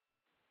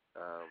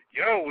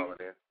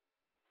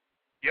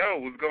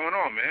 What's going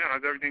on, man?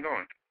 How's everything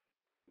going?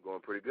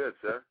 Going pretty good,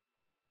 sir.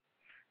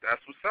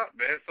 That's what's up,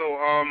 man. So,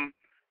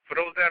 for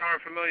those that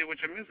aren't familiar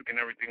with your music and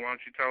everything, why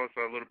don't you tell us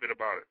a little bit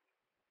about it?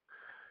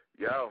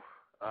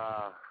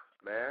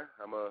 Man,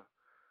 I'm a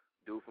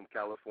dude from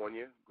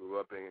California. Grew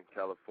up in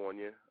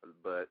California,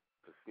 but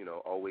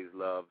always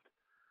loved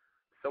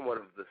somewhat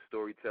of the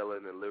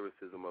storytelling and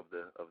lyricism of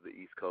the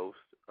East Coast.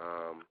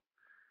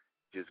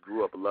 Just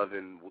grew up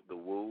loving the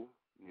Wu,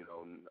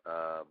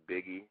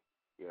 Biggie.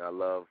 I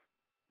love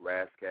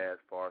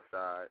Razzcast,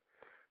 Farside.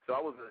 So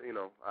I was,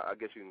 I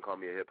guess you can call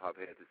me a hip hop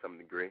head to some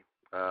degree.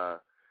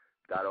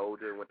 Got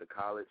older, went to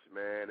college,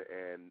 man,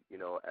 and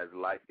as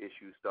life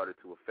issues started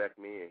to affect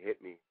me and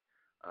hit me,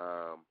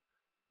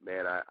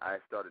 man, I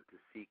started to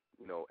seek,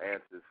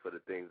 answers for the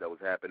things that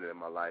was happening in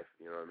my life.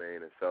 You know what I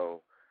mean? And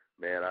so,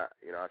 man, I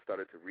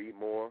started to read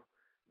more,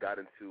 got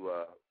into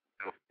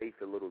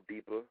faith a little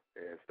deeper,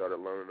 and started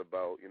learning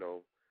about,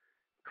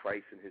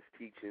 Christ and his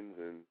teachings,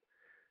 and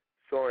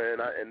so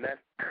and that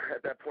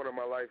at that point in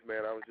my life,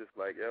 man, I was just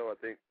like, I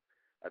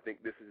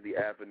think this is the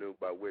avenue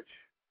by which,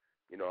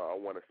 I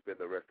want to spend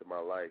the rest of my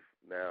life.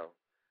 Now,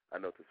 I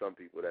know to some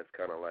people that's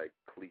kind of like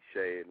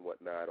cliche and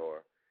whatnot,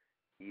 or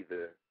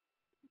either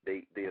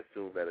they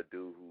assume that a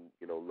dude who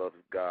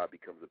loves God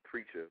becomes a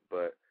preacher,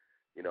 but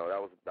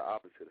that was the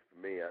opposite for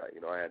me. I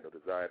had no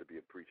desire to be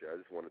a preacher. I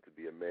just wanted to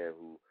be a man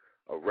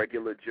a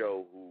regular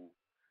Joe who,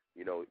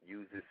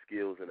 used his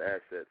skills and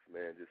assets,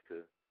 man, just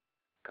to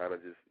kind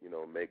of just,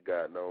 make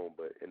God known.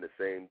 But in the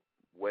same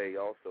way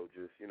also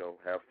just,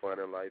 have fun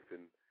in life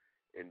and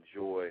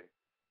enjoy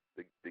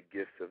the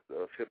gifts of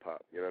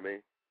hip-hop. You know what I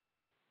mean?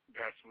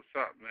 That's what's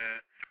up, man.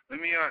 Let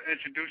me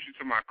introduce you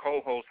to my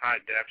co-host, High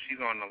Def.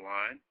 She's on the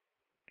line.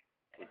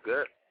 What's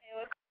good?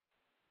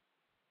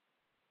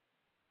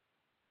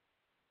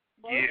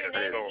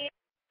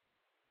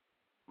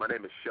 My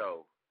name is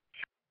Show.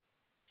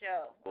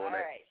 All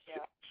right,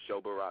 Show. Show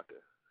Baraka.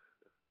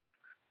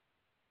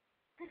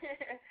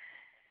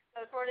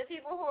 So for the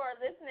people who are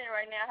listening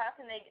right now, how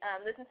can they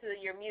listen to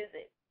your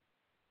music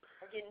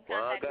or get in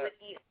contact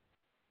with you?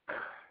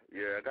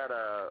 Yeah, I got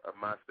a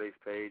MySpace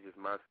page. It's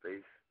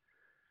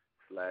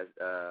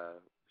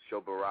MySpace/Show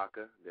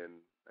Baraka.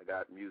 Then I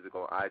got music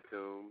on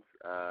iTunes.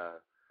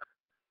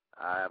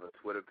 I have a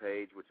Twitter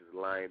page, which is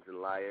Lions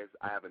and Liars.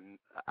 I have an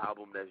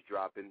album that's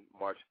dropping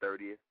March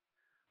 30th.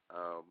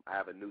 I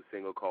have a new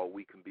single called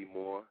We Can Be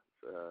More.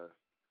 It's a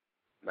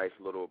nice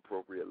little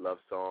appropriate love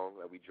song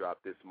that we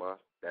dropped this month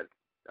that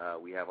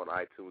we have on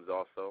iTunes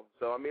also.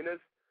 So, I mean,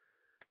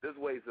 there's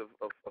ways of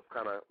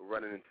kind of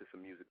running into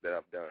some music that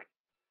I've done.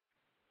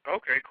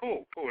 Okay,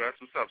 cool.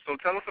 That's what's up. So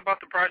tell us about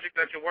the project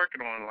that you're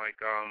working on. Like,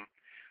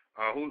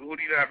 who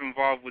do you have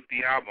involved with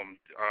the album,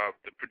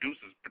 the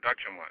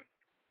production one?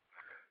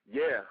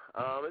 Yeah,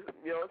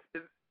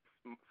 it's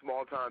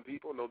small time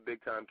people, no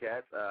big time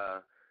cats.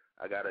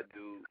 I got a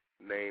dude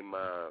named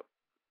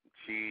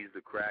Cheese the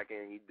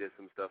Kraken. He did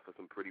some stuff for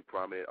some pretty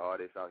prominent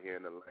artists out here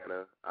in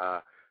Atlanta.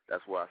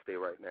 That's where I stay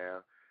right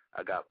now.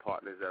 I got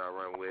partners that I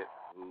run with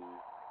who,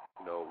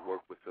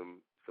 work with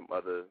some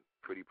other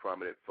pretty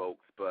prominent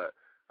folks. But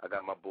I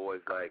got my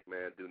boys like,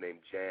 man, a dude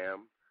named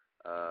Jam.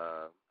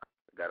 I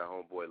got a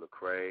homeboy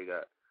Lecrae.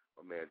 Got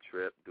my man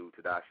Trip, dude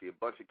Tadashi. A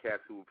bunch of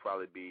cats who would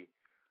probably be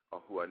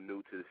who are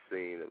new to the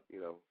scene.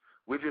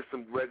 We're just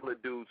some regular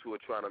dudes who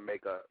are trying to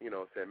make a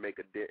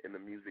dent in the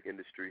music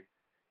industry.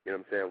 You know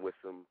what I'm saying? With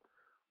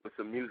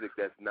some music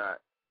that's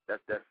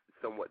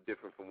somewhat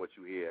different from what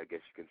you hear, I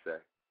guess you can say.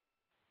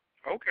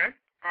 Okay.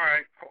 All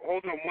right.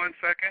 Hold on 1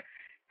 second.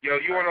 Yo,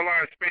 you on the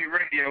line of SPATE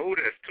Radio. Who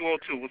this?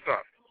 202. What's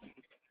up?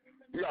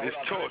 It's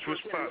Torch.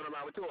 What's up?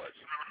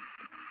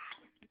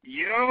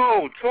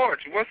 Yo,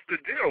 Torch. What's the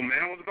deal,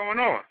 man? What's going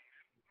on?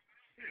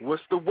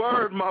 What's the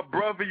word, my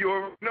brother?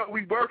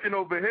 We working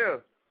over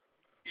here.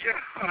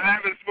 Yeah, I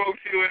haven't spoke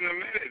to you in a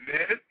minute,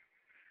 man.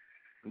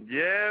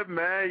 Yeah,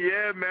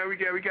 man.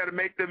 We got to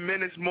make the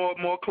minutes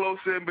more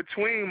closer in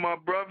between, my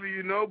brother.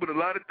 But a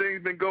lot of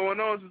things been going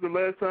on since the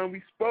last time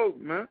we spoke,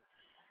 man.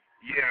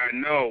 Yeah, I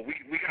know.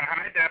 We got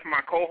High Def,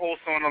 my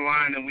co-host, on the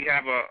line, and we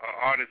have a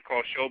artist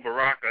called Show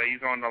Baraka.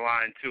 He's on the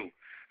line too.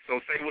 So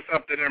say what's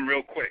up to them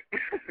real quick.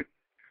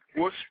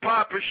 What's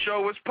poppin',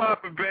 show? What's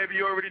poppin', baby?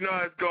 You already know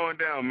how it's going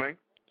down, man.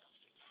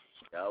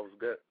 That was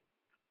good.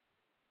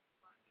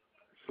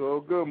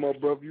 So good, my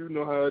brother. You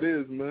know how it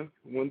is, man.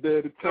 One day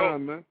at a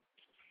time, man.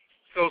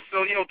 So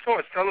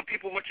Torch, tell the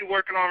people what you're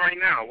working on right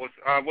now.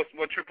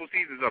 What Triple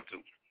C's is up to?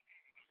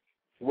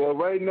 Well,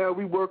 right now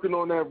we working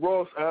on that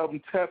Ross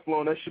album,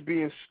 Teflon. That should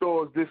be in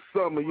stores this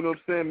summer. You know what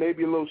I'm saying?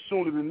 Maybe a little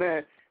sooner than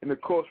that. And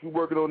of course, we're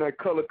working on that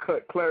Color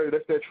Cut Clarity.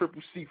 That's that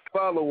Triple C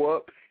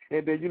follow-up.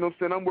 And then, you know what I'm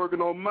saying, I'm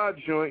working on my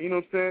joint. You know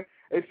what I'm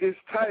saying? It's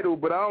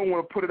titled, but I don't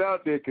want to put it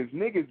out there because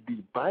niggas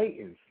be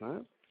biting,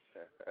 son.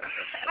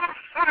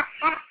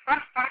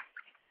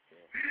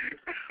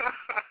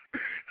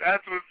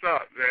 That's what's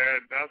up,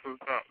 man. That's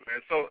what's up, man.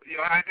 So,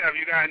 have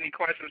you got any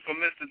questions for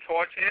Mr.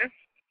 Torch here?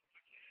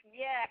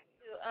 Yeah.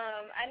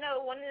 I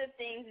know one of the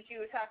things that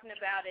you were talking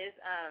about is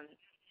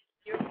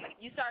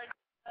you started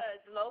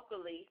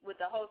locally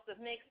with a host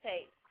of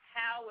mixtapes.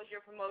 How was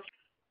your promotion?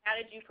 How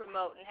did you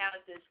promote, and how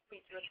did the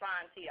streets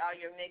respond to all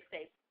your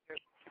mixtapes?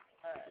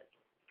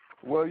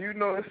 Well, you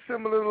know, it's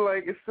similar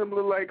like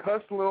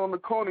hustling on the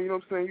corner. You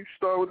know what I'm saying? You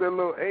start with that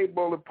little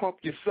 8-ball and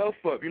pump yourself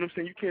up. You know what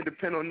I'm saying? You can't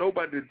depend on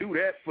nobody to do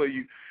that for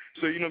you.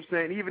 So, you know what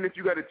I'm saying? Even if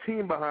you got a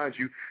team behind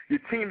you,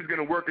 your team is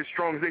going to work as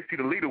strong as they see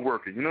the leader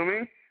working. You know what I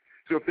mean?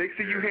 So if they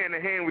see you hand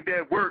in hand with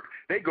that work,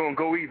 they going to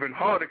go even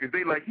harder because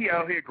they like, he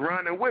out here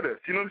grinding with us.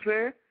 You know what I'm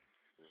saying?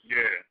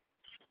 Yeah.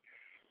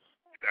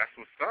 That's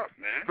what's up,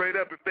 man. Straight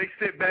up, if they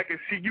sit back and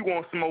see you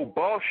on some old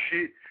boss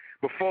shit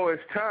before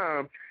it's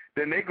time,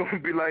 then they going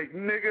to be like,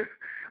 nigga,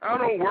 I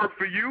don't work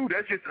for you.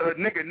 That's just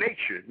nigga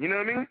nature. You know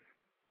what I mean?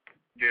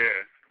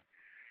 Yeah.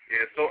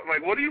 Yeah, so,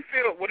 like, what do you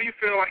feel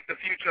like the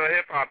future of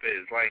hip-hop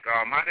is? Like,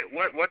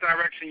 what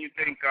direction you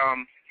think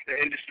the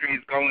industry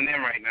is going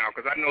in right now?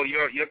 Because I know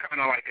you're kind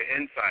of like an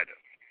insider.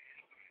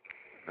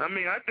 I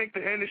mean, I think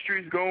the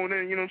industry is going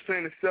in, you know what I'm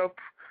saying, the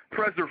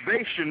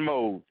self-preservation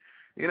mode.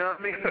 You know what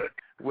I mean?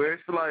 Where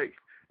it's like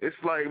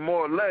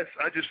more or less,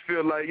 I just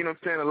feel like, you know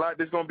what I'm saying,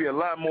 there's going to be a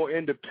lot more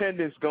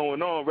independence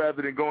going on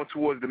rather than going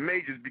towards the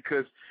majors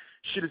because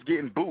shit is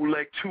getting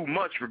bootlegged too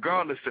much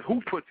regardless of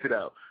who puts it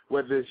out.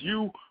 Whether it's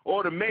you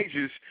or the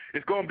majors,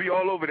 it's going to be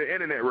all over the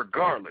internet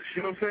regardless.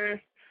 You know what I'm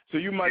saying? So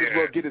you might as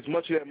well get as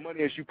much of that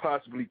money as you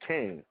possibly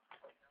can.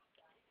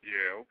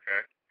 Yeah,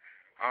 okay.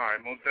 All right,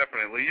 most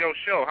definitely. Yo,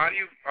 Show,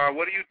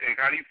 what do you think?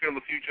 How do you feel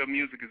the future of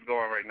music is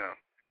going right now?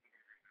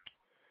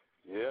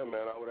 Yeah,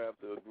 man, I would have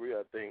to agree.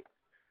 I think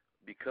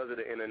because of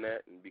the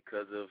internet and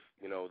because of,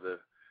 you know, the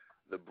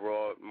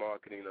broad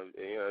marketing of,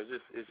 you know,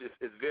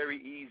 it's very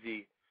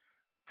easy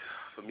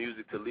for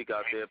music to leak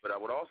out there. But I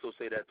would also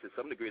say that to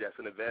some degree that's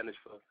an advantage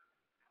for,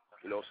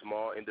 you know,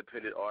 small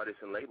independent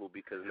artists and label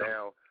because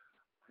now,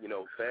 you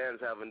know, fans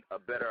have a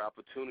better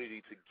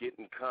opportunity to get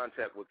in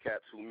contact with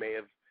cats who may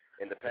have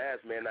in the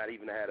past may not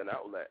even had an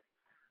outlet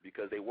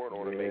because they weren't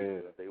on a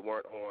major. They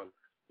weren't on,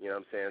 you know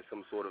what I'm saying,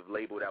 some sort of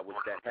label that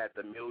had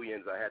the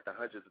millions or had the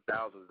hundreds of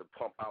thousands to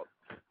pump out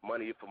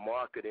money for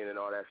marketing and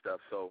all that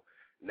stuff. So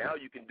now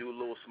you can do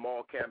little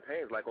small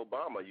campaigns like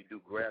Obama. You do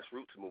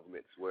grassroots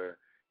movements where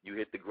you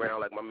hit the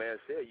ground, like my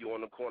man said, you on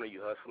the corner,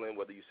 you hustling,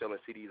 whether you're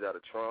selling CDs out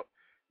of trunk,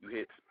 you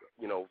hit,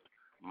 you know,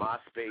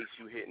 MySpace,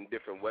 you hitting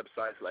different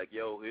websites like,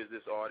 yo, here's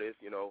this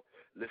artist, you know,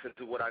 listen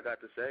to what I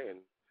got to say.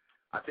 And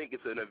I think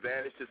it's an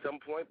advantage to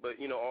some point, but,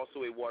 you know,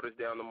 also it waters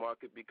down the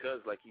market because,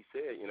 like he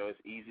said, you know,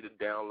 it's easy to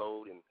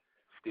download and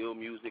steal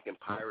music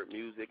and pirate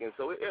music. And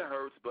so it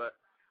hurts, but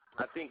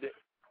I think that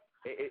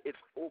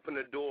it's opened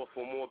the door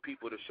for more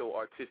people to show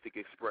artistic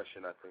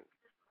expression, I think.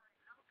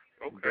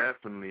 Okay.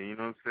 Definitely, you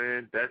know what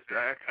I'm saying?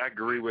 I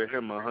agree with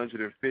him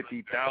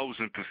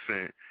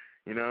 150,000%.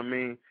 You know what I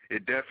mean?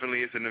 It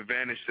definitely is an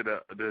advantage to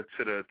the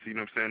you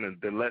know what I'm saying,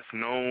 the less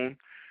known.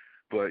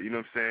 But, you know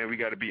what I'm saying, we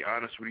got to be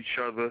honest with each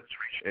other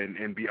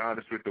and be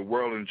honest with the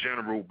world in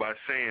general by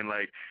saying,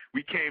 like,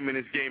 we came in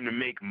this game to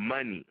make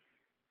money.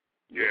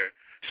 Yeah.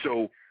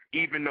 So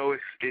even though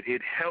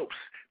it helps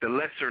the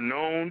lesser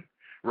known,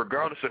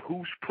 regardless of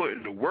who's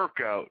putting the work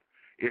out,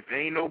 if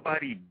ain't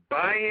nobody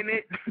buying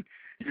it,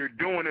 you're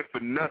doing it for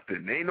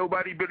nothing. Ain't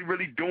nobody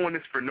really doing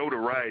this for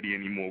notoriety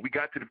anymore. We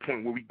got to the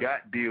point where we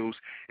got deals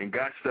and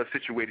got stuff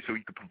situated so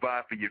you can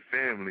provide for your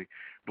family.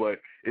 But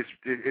it's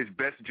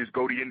best to just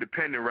go the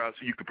independent route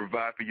so you can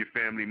provide for your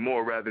family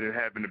more rather than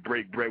having to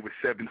break bread with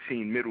 17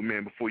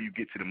 middlemen before you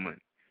get to the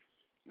money.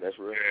 That's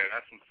right. Yeah,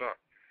 that's what's up.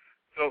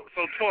 So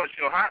Torch,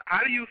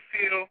 how do you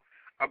feel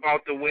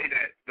about the way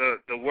that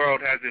the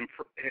world has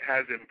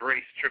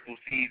embraced Triple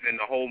C's and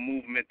the whole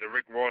movement, the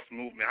Rick Ross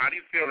movement? How do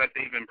you feel that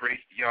they've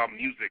embraced y'all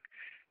music,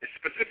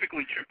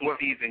 specifically Triple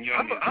C's and your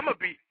music? I'm gonna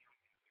be,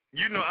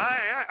 you know,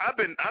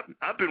 I've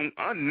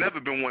never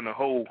been one to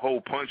hold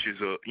punches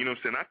or, you know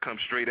what I'm saying. I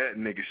come straight at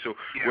niggas. So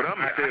what I'm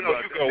gonna say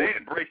about that, they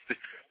embraced it.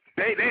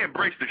 They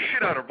embrace the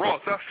shit out of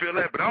Ross. I feel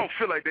that, but I don't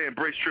feel like they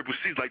embrace Triple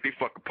C's like they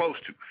fucking supposed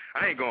to.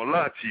 I ain't gonna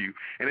lie to you.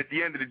 And at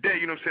the end of the day,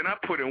 you know what I'm saying? I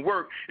put in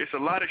work. It's a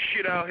lot of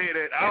shit out here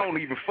that I don't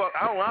even fuck.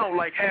 I don't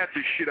like half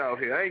this shit out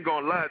here. I ain't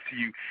gonna lie to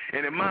you.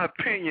 And in my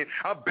opinion,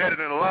 I'm better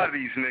than a lot of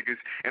these niggas.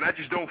 And I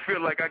just don't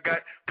feel like I got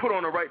put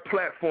on the right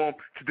platform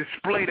to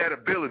display that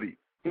ability.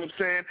 You know what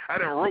I'm saying? I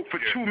done wrote for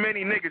too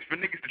many niggas for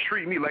niggas to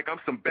treat me like I'm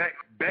some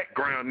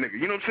background nigga.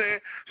 You know what I'm saying?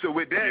 So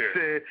with that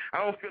said,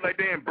 I don't feel like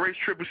they embrace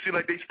Triple C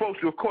like they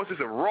supposed to. Of course, it's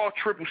a raw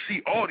Triple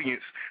C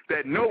audience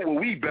that know what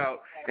we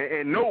about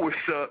and know what's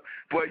up.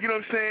 But you know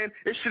what I'm saying?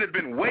 It should have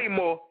been way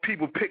more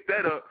people pick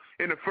that up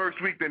in the first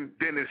week than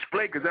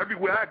display, because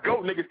everywhere I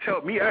go, niggas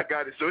tell me I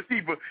got it. So it's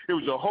either it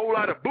was a whole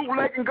lot of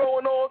bootlegging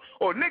going on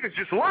or niggas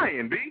just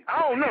lying, B. I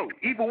don't know.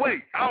 Either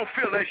way, I don't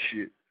feel that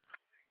shit.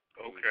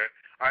 Okay.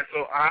 All right,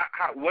 so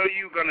what are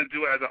you gonna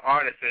do as an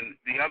artist and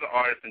the other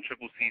artists in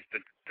Triple C's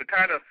to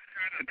kind of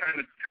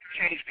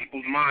change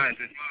people's minds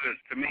and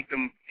to make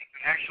them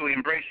actually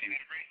embrace you?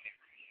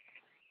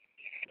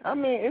 I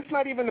mean, it's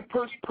not even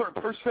per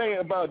se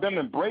about them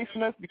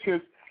embracing us, because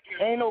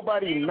ain't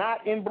nobody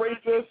not embrace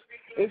us.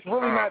 It's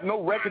really not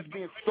no records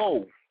being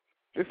sold.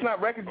 It's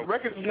not records.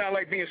 Records is not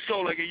like being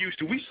sold like it used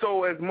to. We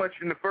sold as much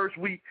in the first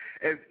week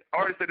as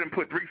artists that didn't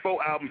put 3-4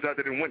 albums out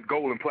that didn't went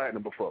gold and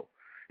platinum before.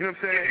 You know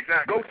what I'm saying? Yeah,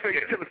 exactly.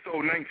 Ghostface Killer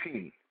sold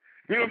 19.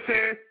 You know what I'm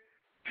saying?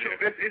 So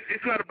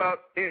it's not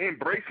about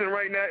embracing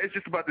right now. It's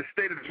just about the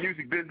state of the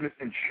music business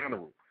in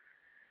general.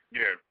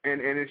 Yeah. And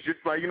it's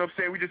just like, you know what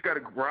I'm saying, we just got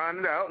to grind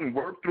it out and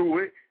work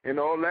through it and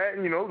all that.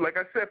 And, you know, like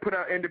I said, put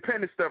out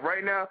independent stuff.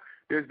 Right now,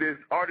 there's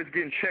artists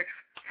getting checks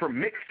for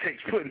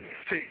mixtapes, putting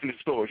mixtapes in the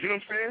stores. You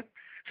know what I'm saying?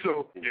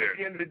 So at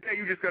the end of the day,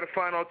 you just got to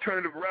find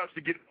alternative routes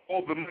to get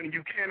all the money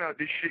you can out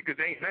this shit, because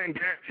ain't nothing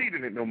guaranteed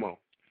in it no more.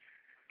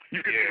 You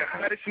can be the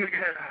hottest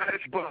nigga, have the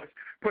hottest buzz,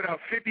 put out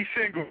 50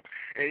 singles,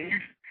 and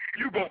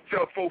you gonna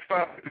sell 4-5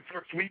 the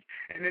first week,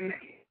 and then,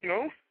 you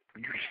know,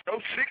 you sell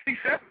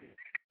 67.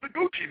 The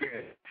Gucci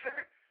man.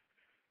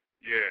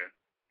 Yeah.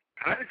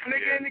 Hottest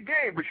nigga in the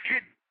game, but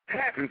shit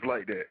happens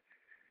like that.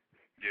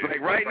 Yeah.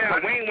 Like right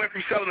now, Wayne went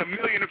from selling $1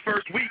 million the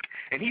first week,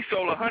 and he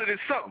sold 100 and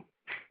something.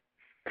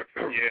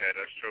 Yeah,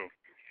 that's true.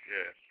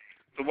 Yeah.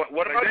 So what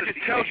like about that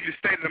just tells you the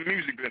state of the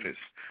music business.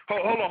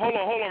 Hold on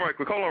right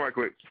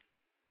quick.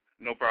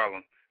 No problem.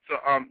 So,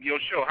 your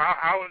show,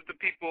 how is the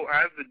people,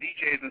 as the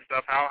DJs and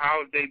stuff, how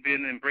have they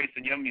been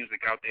embracing your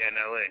music out there in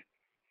LA?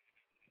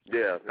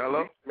 Yeah.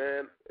 Hello?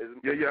 Man.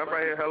 Yeah, I'm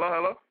right here.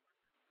 Hello?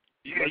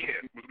 Yeah.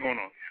 What's going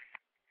on?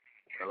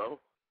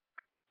 Hello?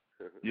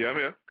 Yeah, I'm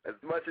here. As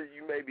much as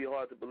you may be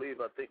hard to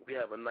believe, I think we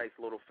have a nice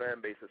little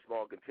fan base, a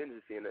small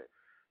contingency in it.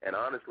 And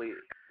honestly,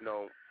 you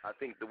know, I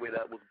think the way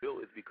that was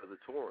built is because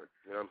of touring.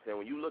 You know what I'm saying?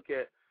 When you look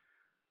at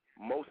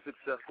most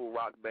successful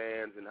rock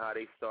bands and how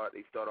they start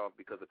off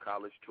because of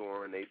college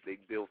touring. They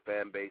build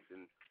fan base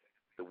and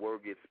the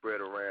word gets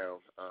spread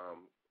around.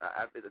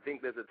 I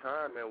think there's a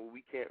time, man, where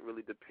we can't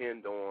really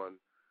depend on,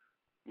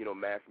 you know,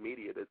 mass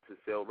media to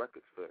sell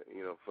records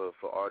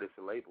for artists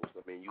and labels.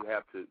 I mean, you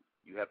have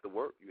to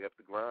work, you have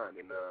to grind,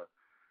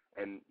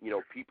 and you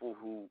know, people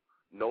who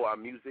know our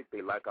music,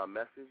 they like our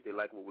message, they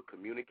like what we're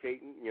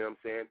communicating. You know what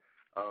I'm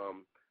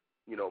saying?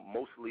 You know,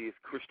 mostly it's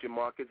Christian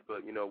markets,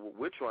 but, you know, what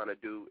we're trying to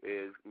do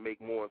is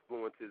make more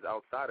influences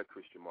outside of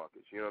Christian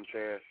markets. You know what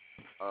I'm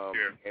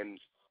saying?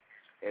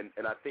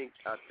 And I think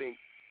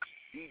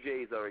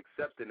DJs are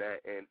accepting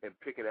that and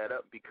picking that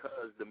up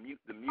because the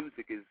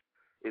music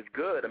is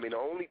good. I mean,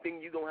 the only thing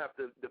you're going to have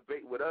to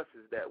debate with us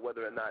is that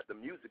whether or not the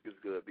music is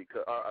good,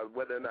 because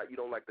whether or not you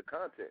don't like the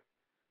content.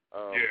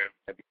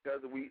 And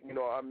because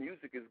our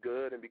music is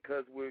good, and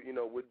because we're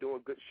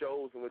doing good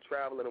shows and we're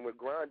traveling and we're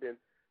grinding,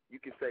 you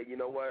can say, you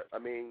know what,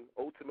 I mean,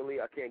 ultimately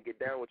I can't get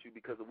down with you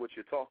because of what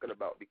you're talking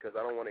about, because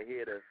I don't want to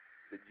hear the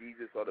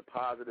Jesus or the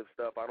positive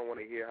stuff. I don't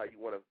want to hear how you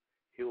want to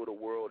heal the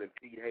world and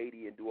feed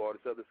Haiti and do all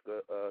this other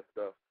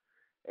stuff.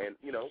 And,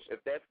 you know,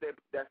 if that's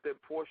their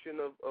portion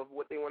of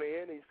what they want to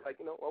hear, and it's like,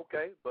 you know,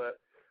 okay. But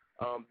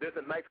there's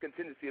a nice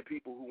contingency of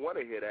people who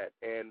want to hear that.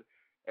 And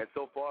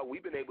so far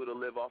we've been able to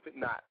live off it,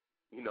 not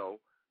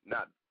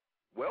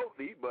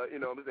wealthy, but,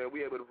 you know what I'm saying,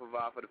 we're able to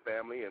provide for the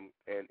family and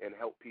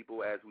help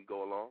people as we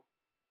go along.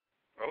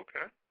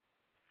 Okay.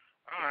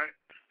 All right.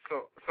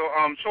 So,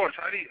 George,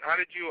 how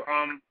did you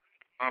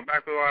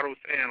back to what I was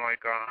saying,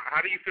 like,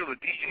 how do you feel the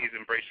DJs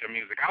embrace your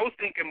music? I was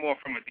thinking more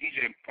from a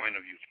DJ point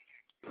of view.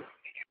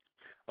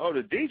 Oh,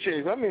 the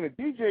DJs. I mean, the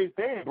DJs,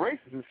 they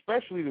embrace it,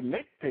 especially the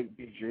mixtape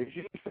DJs.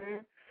 You know what I'm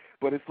saying?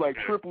 But it's like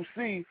Triple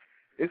C.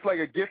 It's like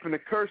a gift and a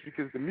curse,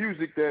 because the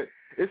music that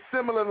it's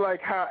similar to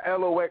like how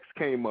LOX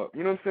came up.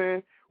 You know what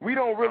I'm saying? We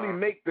don't really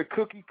make the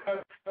cookie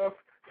cut stuff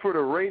for the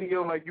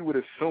radio like you would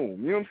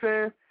assume. You know what I'm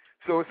saying?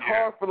 So it's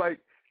hard for like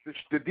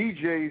the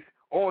DJs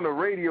on the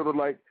radio to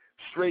like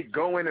straight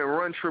go in and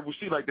run Triple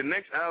C. Like the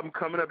next album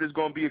coming up, there's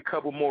gonna be a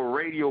couple more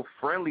radio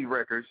friendly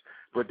records,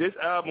 but this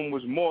album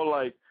was more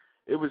like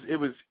it was.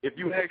 If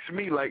you ask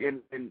me, like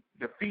in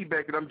the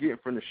feedback that I'm getting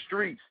from the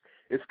streets,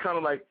 it's kind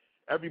of like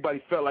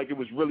everybody felt like it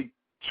was really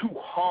too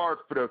hard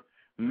for the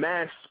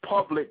mass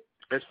public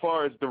as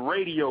far as the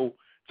radio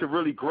to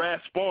really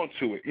grasp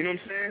onto it. You know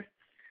what I'm saying?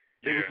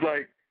 Yeah.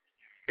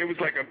 It was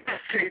like a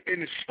tape in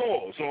the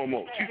stores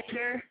almost. You know what I'm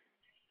saying?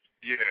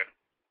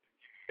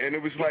 Yeah. And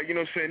it was like, you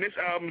know what I'm saying, this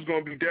album's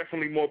going to be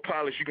definitely more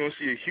polished. You're going to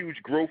see a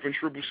huge growth in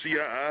Triple C.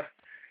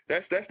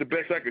 That's the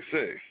best I could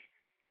say.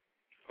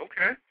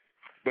 Okay.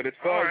 But as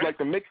far as like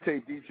the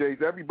mixtape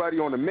DJs, everybody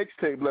on the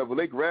mixtape level,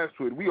 they grasp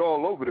to it. We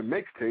all over the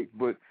mixtape,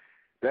 but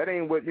that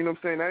ain't what, you know what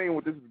I'm saying, that ain't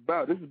what this is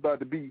about. This is about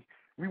to be,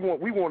 we want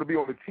to be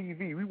on the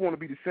TV. We want to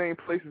be the same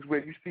places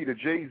where you see the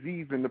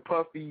Jay-Z's and the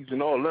Puffies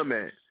and all them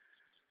at.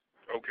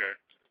 Okay.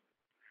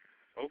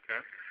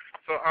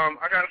 So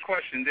I got a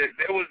question.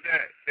 There was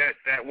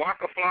that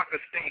Waka Flocka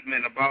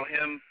statement about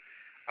him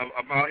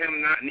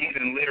not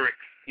needing lyrics.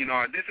 You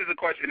know, this is a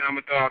question I'm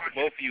gonna throw out to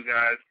both of you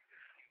guys.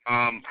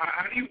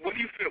 What do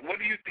you feel? What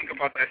do you think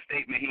about that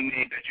statement he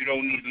made that you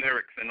don't need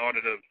lyrics in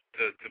order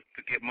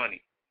to get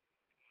money?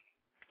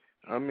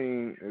 I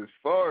mean, as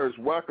far as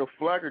Waka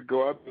Flocka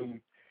go, I mean,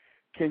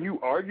 can you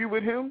argue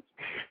with him?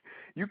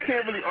 You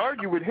can't really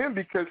argue with him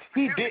because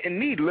he didn't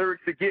need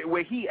lyrics to get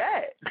where he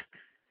at.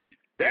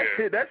 That's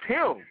it. That's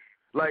him.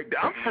 Like,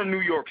 I'm from New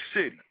York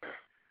City.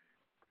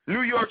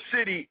 New York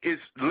City is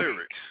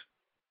lyrics.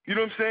 You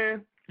know what I'm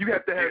saying? You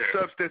have to have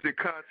substance and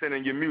content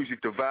in your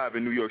music to vibe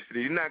in New York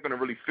City. You're not going to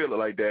really feel it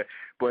like that.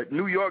 But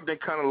New York then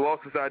kind of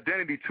lost its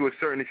identity to a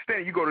certain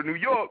extent. You go to New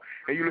York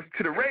and you listen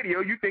to the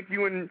radio, you think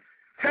you in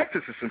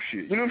Texas or some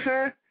shit. You know what I'm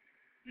saying?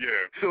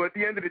 Yeah. So at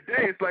the end of the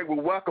day, it's like with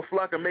Waka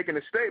Flocka making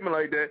a statement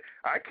like that,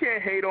 I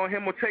can't hate on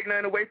him or take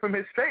nothing away from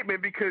his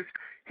statement because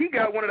he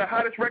got one of the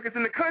hottest records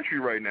in the country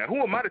right now.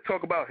 Who am I to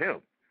talk about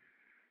him?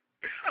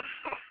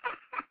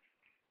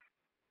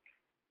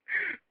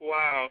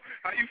 Wow.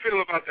 How you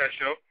feel about that,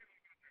 show?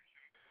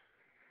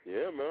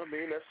 Yeah, man.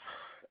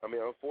 I mean,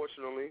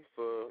 unfortunately,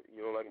 for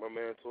like my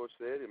man Torch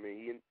said, I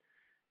mean,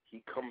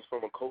 he comes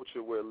from a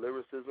culture where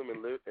lyricism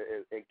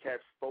and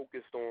cats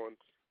focused on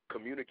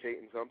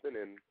communicating something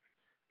and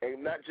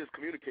not just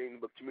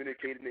communicating, but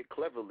communicating it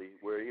cleverly.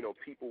 Where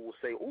people will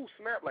say, "Oh,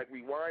 snap!" Like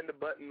rewind the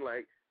button,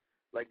 like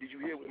did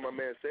you hear what my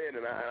man said?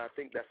 And I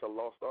think that's a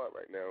lost art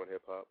right now in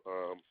hip hop.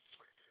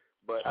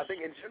 But I think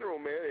in general,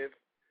 man, if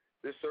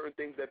there's certain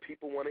things that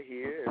people want to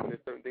hear and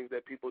there's certain things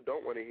that people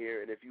don't want to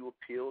hear, and if you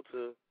appeal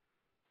to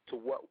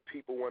what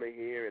people want to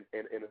hear in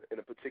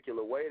a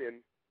particular way, then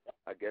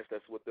I guess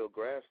that's what they'll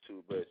grasp to.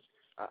 But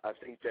I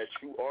think that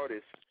true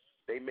artists,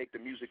 they make the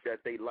music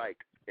that they like,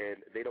 and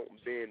they don't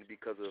bend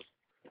because of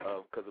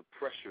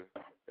pressure,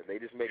 and they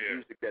just make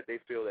music that they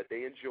feel that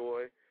they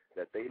enjoy,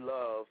 that they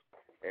love,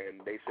 and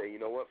they say, you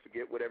know what,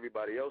 forget what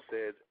everybody else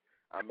says.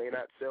 I may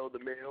not sell the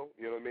mill,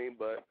 you know what I mean,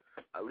 but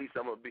at least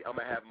I'm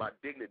gonna have my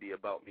dignity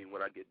about me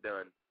when I get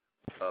done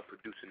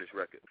producing this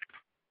record.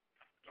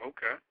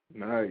 Okay.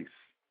 Nice.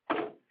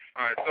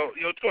 All right. So,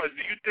 Torch,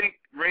 do you think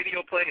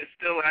radio play is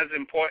still as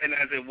important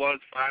as it was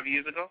 5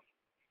 years ago?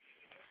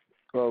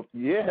 Well,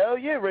 yeah, hell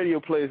yeah,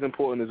 radio play is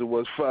important as it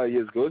was 5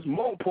 years ago. It's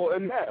more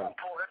important now.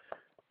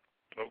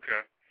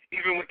 Okay.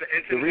 Even with the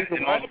internet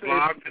and all the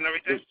blogs and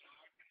everything?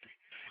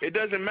 It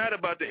doesn't matter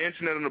about the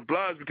internet and the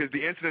blogs because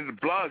the internet and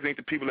the blogs ain't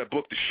the people that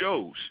book the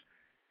shows.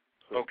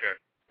 Okay.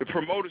 The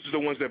promoters are the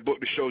ones that book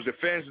the shows. The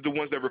fans are the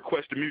ones that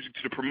request the music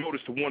to the promoters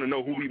to want to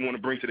know who we want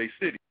to bring to their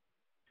city.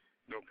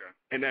 Okay.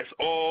 And that's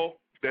all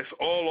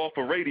off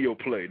of radio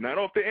play, not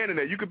off the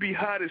internet. You could be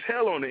hot as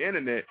hell on the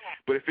internet,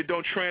 but if it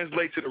don't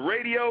translate to the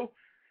radio,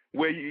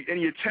 where in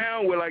your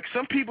town, where like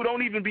some people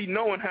don't even be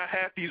knowing how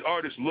half these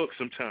artists look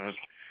sometimes.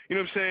 You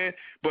know what I'm saying?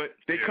 But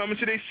they come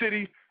into their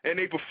city and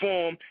they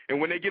perform,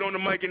 and when they get on the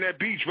mic and that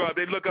beat drop,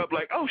 they look up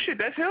like, oh shit,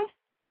 that's him?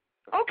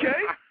 Okay.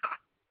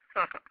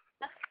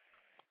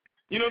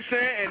 You know what I'm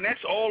saying? And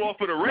that's all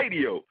off of the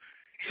radio.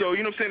 So,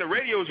 you know what I'm saying? The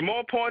radio is more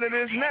important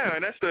than it is now,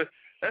 and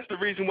that's the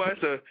reason why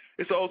it's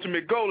the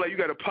ultimate goal. Like, you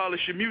got to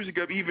polish your music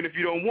up even if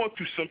you don't want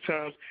to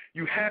sometimes.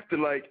 You have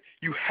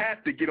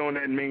to get on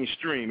that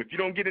mainstream. If you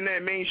don't get in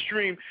that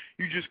mainstream,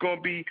 you're just going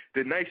to be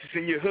the nicest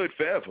in your hood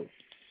forever.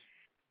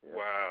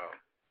 Wow.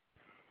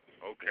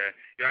 Okay.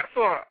 Yeah, I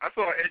saw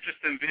an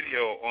interesting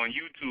video on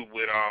YouTube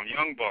with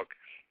Young Buck.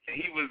 And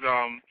he was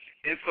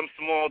in some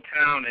small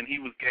town and he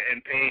was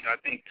getting paid I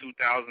think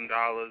 $2,000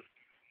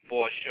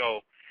 for a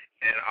show.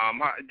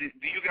 And do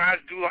you guys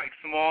do like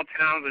small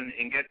towns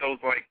and get those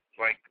like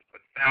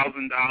 $1,000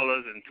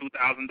 and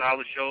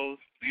 $2,000 shows?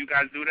 Do you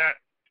guys do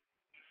that?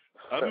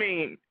 I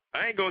mean,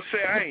 I ain't gonna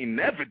say I ain't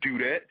never do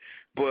that,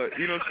 but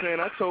you know what I'm saying?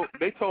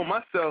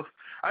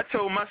 I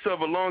told myself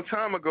a long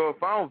time ago,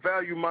 if I don't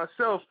value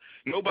myself,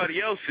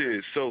 nobody else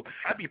is. So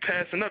I be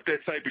passing up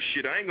that type of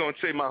shit. I ain't gonna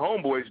say my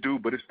homeboys do,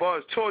 but as far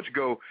as Torch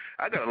go,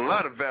 I got a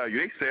lot of value.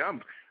 They say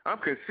I'm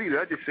conceited.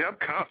 I just say I'm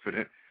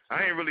confident.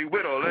 I ain't really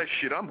with all that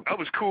shit. I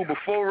was cool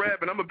before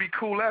rap, and I'm gonna be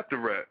cool after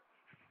rap.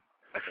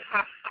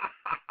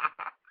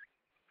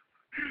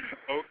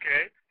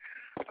 Okay.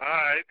 All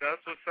right,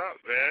 that's what's up,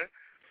 man.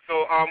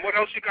 So, what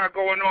else you got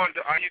going on?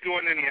 Are you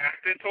doing any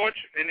acting, Torch,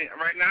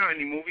 right now?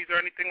 Any movies or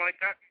anything like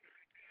that?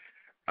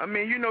 I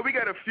mean, you know, we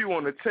got a few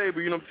on the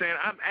table, you know what I'm saying?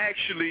 I'm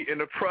actually in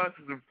the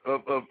process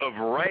of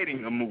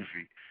writing a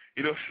movie.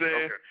 You know what I'm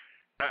saying?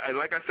 Okay.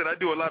 Like I said, I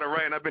do a lot of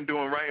writing. I've been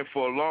doing writing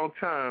for a long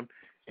time,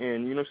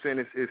 and you know what I'm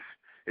saying?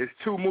 It's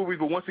 2 movies,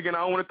 but once again, I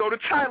don't want to throw the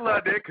title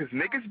out there because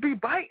niggas be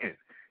biting.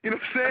 You know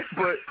what I'm saying?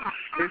 But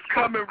it's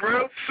coming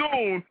real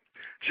soon.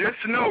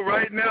 Just know,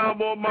 right now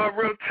I'm on my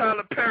real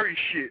Tyler Perry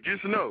shit.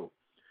 Just know.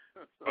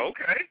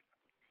 Okay.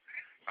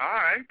 All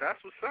right,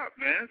 that's what's up,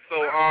 man.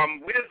 So,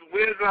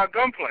 where's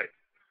Gunplay?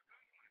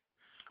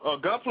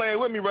 Gunplay ain't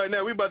with me right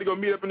now. We about to go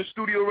meet up in the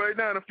studio right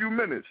now in a few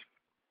minutes.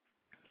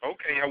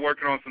 Okay, y'all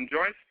working on some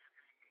joints?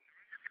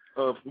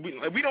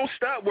 We don't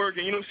stop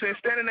working, you know what I'm saying?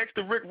 Standing next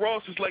to Rick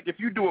Ross is like if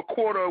you do a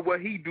quarter of what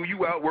he do,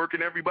 you out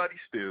working everybody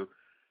still.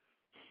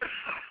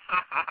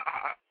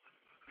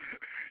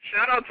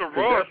 Shout out to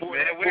Ross,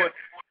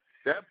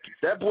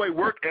 that boy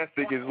work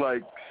ethic is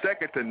like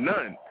second to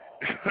none.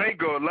 I ain't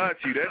gonna lie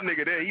to you. That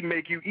nigga there, he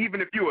make you, even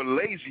if you a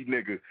lazy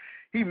nigga,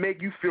 he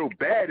make you feel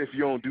bad if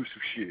you don't do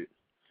some shit.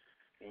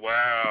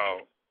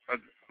 Wow.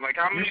 Like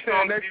how many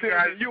songs do you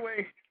guys...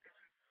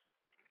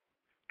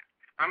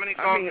 How many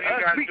songs do you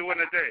guys do in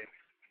a day?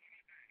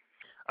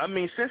 I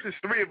mean, since it's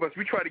 3 of us,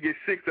 we try to get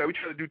 6 out. We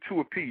try to do 2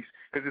 apiece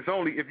because it's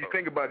only, if you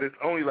think about it, it's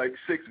only like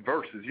 6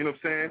 verses. You know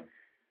what I'm saying?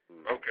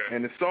 Okay.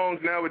 And the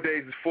songs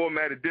nowadays is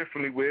formatted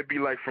differently where it be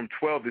like from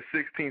 12 to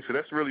 16, so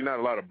that's really not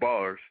a lot of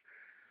bars.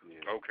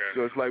 Okay.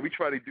 So it's like we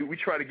try to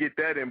get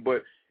that in,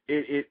 but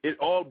it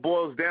all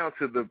boils down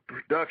to the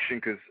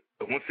production because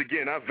once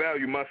again, I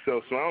value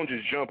myself, so I don't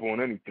just jump on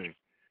anything.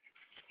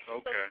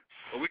 Okay.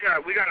 Well, we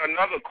got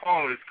another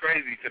call that's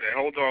crazy today.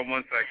 Hold on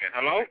 1 second.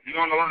 Hello? You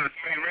on the line of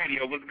Spain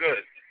Radio. What's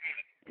good?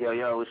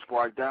 Yo, it's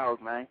Spark Dog,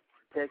 man.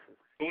 Texas.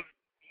 Who's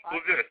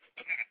this?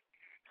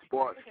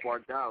 Spark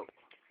Dog.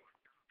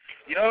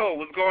 Yo,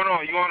 what's going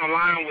on? You on the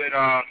line with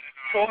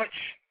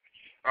Torch,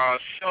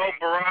 Show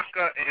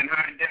Baraka, and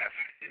High Def.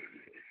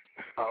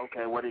 Oh,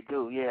 okay, what it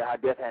do? Yeah, High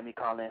Def had me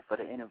call in for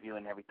the interview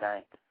and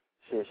everything.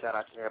 Shit, shout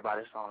out to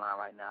everybody that's online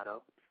right now,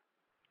 though.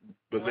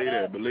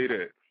 Believe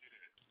it.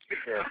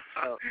 Yeah.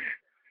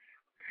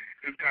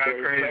 It's kind of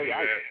crazy, man.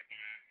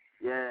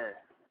 Yeah.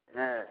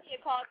 I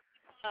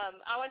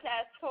want to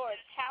ask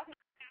Torch, how can I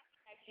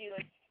contact you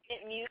and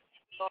get music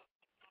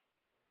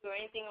or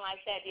anything like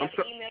that? Do you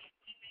have an email?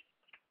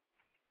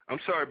 I'm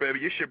sorry,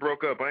 baby. Your shit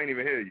broke up. I ain't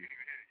even hear you.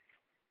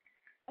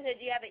 I said,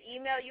 do you have an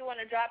email you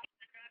want to drop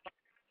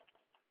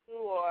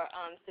or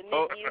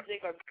submit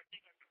music or?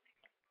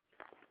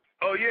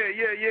 Oh yeah.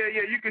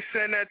 You can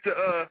send that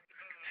to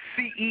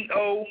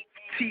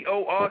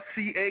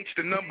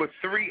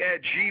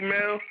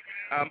CEOTORCH3@gmail.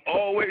 I'm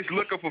always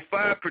looking for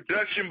 5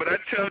 production, but I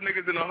tell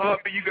niggas in a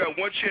heartbeat, you got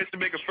 1 chance to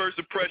make a first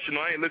impression,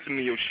 or I ain't listening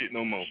to your shit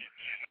no more.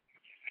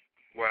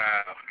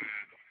 Wow.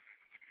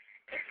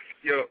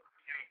 Yo,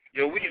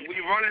 we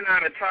running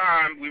out of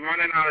time.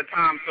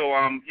 So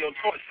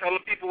tell the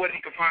people where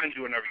they can find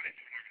you and everything.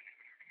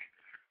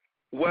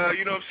 Well,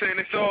 you know what I'm saying?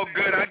 It's all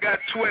good. I got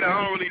Twitter.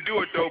 I don't really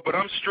do it, though, but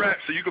I'm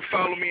strapped, so you can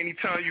follow me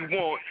anytime you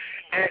want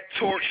at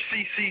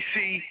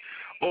TorchCCC.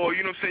 Or,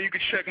 you know what I'm saying, you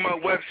can check my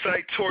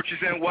website,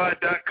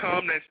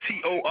 torchesny.com. That's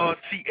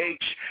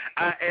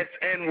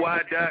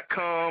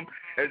TorchIsny.com.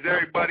 As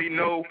everybody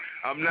know,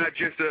 I'm not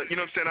just a, you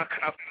know what I'm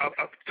saying,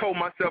 I told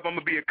myself I'm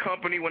going to be a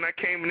company when I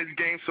came in this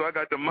game, so I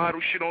got the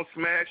model shit on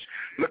Smash.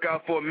 Look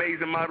out for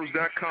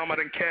AmazingModels.com. I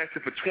done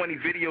casted for 20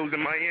 videos in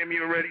Miami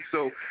already,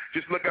 so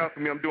just look out for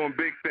me. I'm doing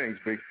big things,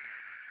 B.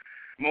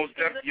 Most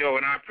definitely.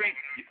 I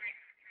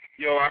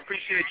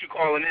appreciate you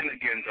calling in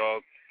again,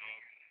 dog.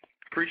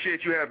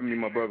 Appreciate you having me,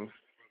 my brother.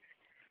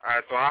 All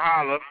right, so I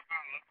holla.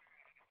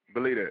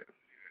 Believe that.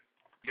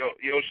 Yo,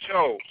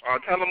 Show.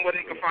 Tell them where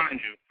they can find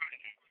you.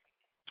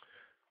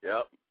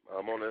 Yep,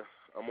 I'm on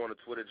a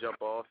Twitter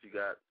jump off. You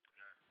got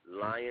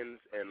Lions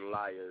and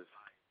Liars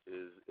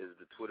is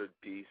the Twitter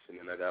piece, and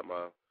then I got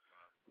my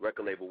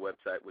record label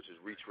website, which is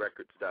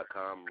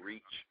reachrecords.com,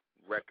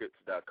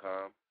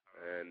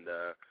 and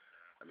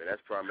I mean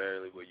that's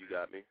primarily where you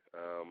got me.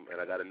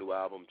 And I got a new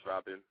album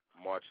dropping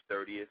March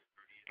 30th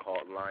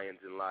called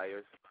Lions and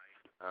Liars.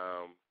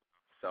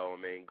 So I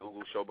mean,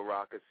 Google Show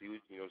Baraka, see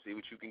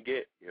what you can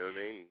get. You know what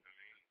I mean?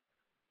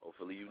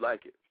 Hopefully you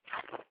like it.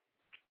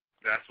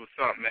 That's what's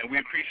up, man. We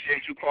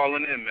appreciate you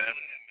calling in, man.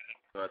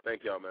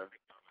 Thank y'all, man.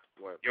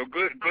 Yo,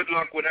 good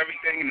luck with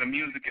everything and the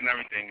music and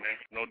everything, man.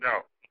 No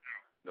doubt.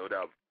 No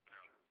doubt.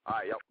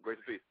 All right, yep. Great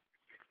to see you.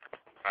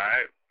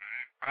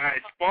 All right,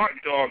 Spark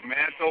Dog,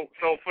 man. So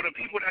for the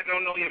people that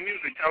don't know your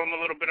music, tell them a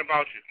little bit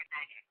about you.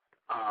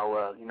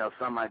 Well,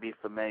 some might be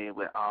familiar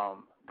with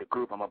the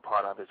group I'm a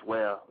part of as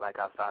well. Like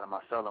outside of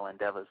my solo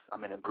endeavors,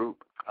 I'm in a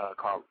group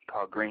called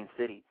Green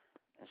City.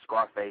 And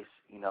Scarface,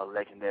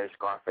 legendary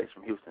Scarface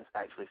from Houston,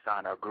 actually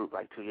signed our group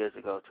like 2 years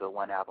ago to a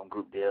 1-album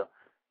group deal.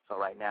 So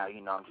right now,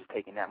 I'm just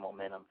taking that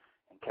momentum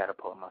and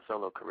catapulting my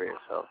solo career.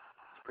 So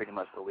it's pretty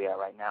much where we are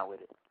right now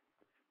with it.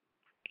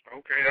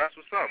 Okay, that's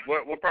what's up.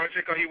 What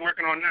project are you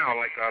working on now,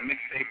 like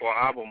mixtape or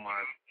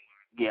album-wise?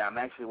 Yeah, I'm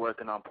actually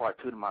working on part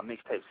 2 to my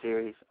mixtape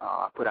series.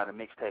 I put out a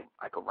mixtape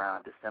like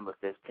around December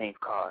 15th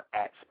called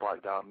at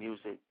Spark Dog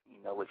Music,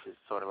 which is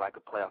sort of like a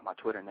play off my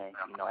Twitter name,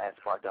 at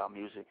Spark Dog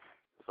Music.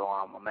 So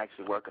I'm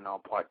actually working on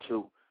part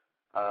 2.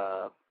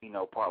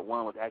 Part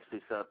 1 was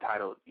actually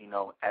subtitled,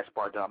 at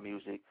Spark Dog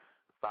Music,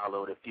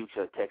 follow the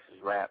future of Texas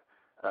rap.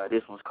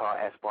 This one's called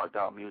at Spark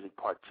Dog Music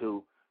Part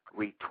 2,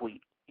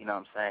 retweet. You know what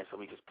I'm saying? So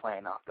we just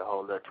playing off the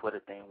whole little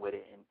Twitter thing with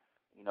it, and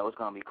it's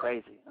gonna be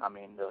crazy. I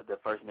mean, the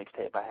first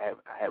mixtape I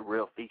had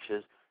real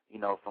features,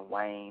 from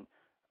Wayne,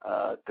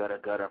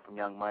 Gutter from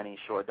Young Money,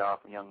 Short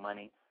Dog from Young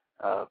Money,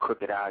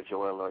 Crooked Eye,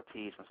 Joel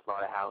Ortiz from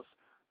Slaughterhouse,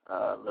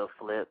 Lil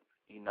Flip,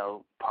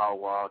 Paul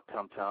Wall,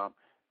 Tum Tum,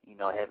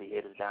 heavy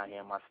hitters down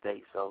here in my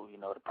state. So,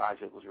 the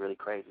project was really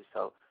crazy.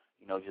 So,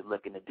 just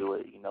looking to do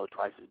it,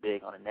 twice as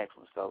big on the next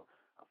one. So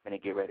I'm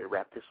finna get ready to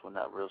wrap this one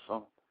up real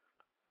soon.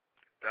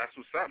 That's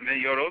what's up,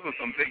 man. Yo, those are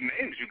some big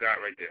names you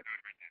got right there.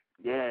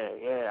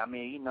 Yeah. I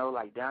mean,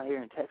 like down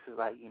here in Texas,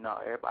 like,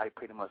 everybody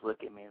pretty much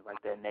look at me as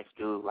like that next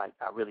dude. Like,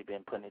 I really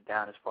been putting it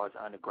down as far as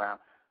the underground.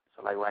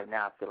 So, like, right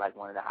now I feel like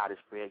one of the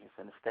hottest free agents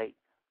in the state.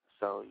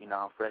 So,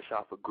 I'm fresh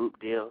off a group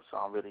deal, so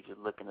I'm really just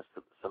looking to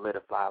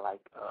solidify,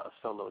 like, a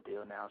solo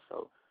deal now.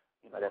 So,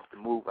 that's the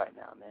move right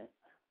now, man.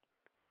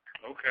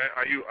 Okay.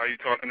 Are you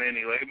talking to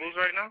any labels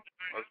right now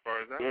as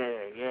far as that?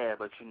 Yeah,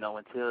 but,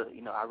 until,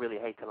 I really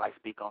hate to, like,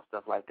 speak on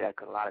stuff like that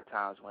because a lot of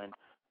times when,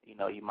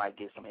 you might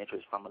get some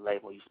interest from a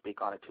label, you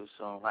speak on it too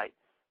soon, like,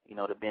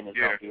 the business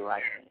don't be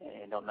right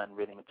and don't nothing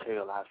really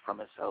materialize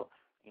from it. So,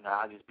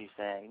 I'll just be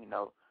saying,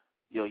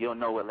 you'll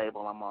know what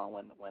label I'm on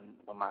when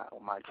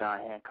my John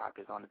Hancock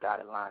is on the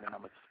dotted line, and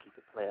I'm gonna just keep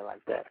it playing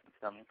like that. You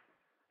feel me?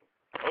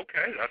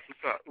 Okay, that's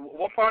what's up.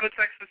 What part of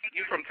Texas?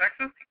 You from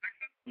Texas?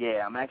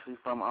 Yeah, I'm actually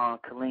from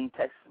Killeen,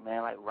 Texas,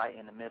 man, like right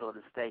in the middle of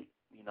the state.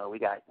 We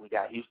got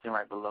Houston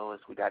right below us,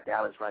 we got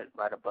Dallas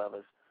right above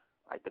us.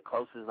 Like the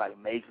closest like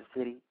major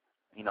city,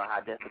 I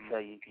definitely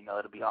tell you,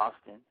 it'll be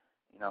Austin.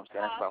 You know what I'm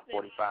saying? That's about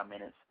 45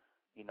 minutes,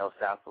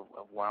 south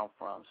of where I'm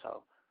from.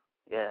 So,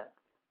 yeah,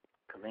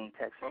 Killeen,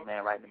 Texas,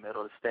 man, right in the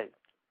middle of the state.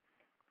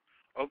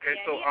 Okay,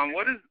 so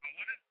what is?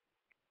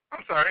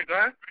 I'm sorry. Go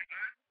ahead.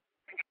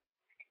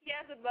 He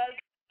has a buzz,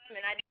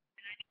 and I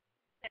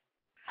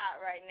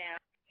hot right now.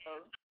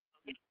 So.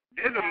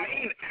 There's a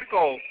mean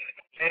echo.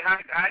 Hey,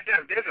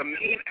 there's a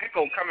mean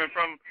echo coming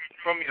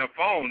from your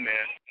phone,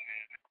 man.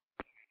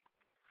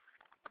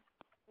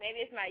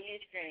 Maybe it's my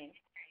Ustream.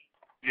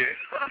 Yeah.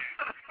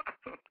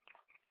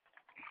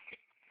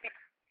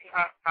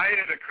 I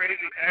hear the crazy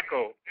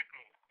echo.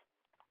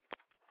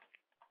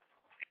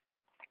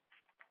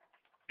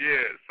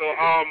 Yeah.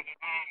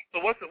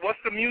 So what's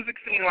the music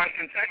scene like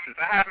in Texas?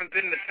 I haven't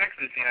been to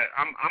Texas yet.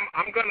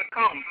 I'm gonna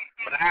come,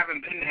 but I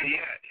haven't been there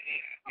yet.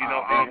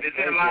 Is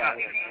there a lot of?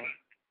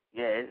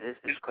 Yeah,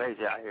 it's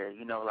crazy out here.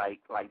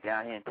 Like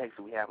down here in Texas,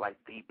 we have like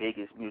the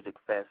biggest music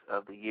fest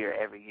of the year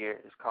every year.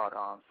 It's called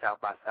South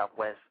by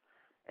Southwest,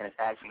 and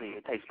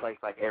it takes place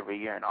like every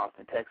year in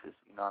Austin, Texas.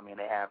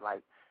 They have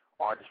like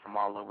artists from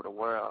all over the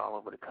world, all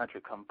over the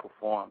country come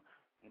perform,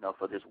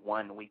 for this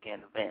one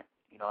weekend event.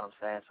 You know what I'm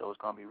saying? So it's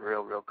gonna be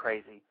real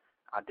crazy.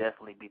 I'll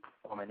definitely be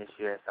performing this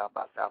year at South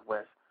by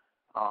Southwest.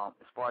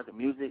 As far as the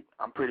music,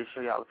 I'm pretty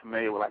sure y'all are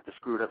familiar with like the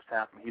Screwed Up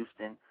sound from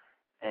Houston.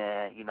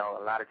 And,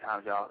 a lot of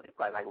times y'all,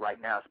 like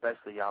right now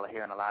especially, y'all are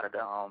hearing a lot of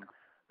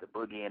the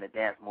boogie and the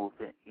dance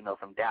movement,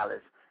 from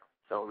Dallas.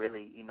 So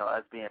really,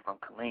 us being from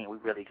Killeen, we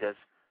really just,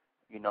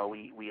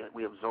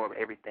 we absorb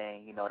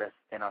everything, that's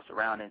in our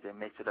surroundings and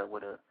mix it up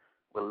with a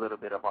little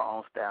bit of our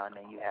own style. And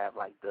then you have,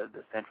 like, the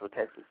Central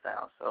Texas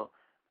sound. So,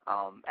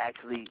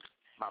 actually,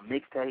 my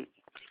mixtape,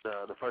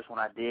 the first one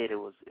I did, it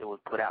was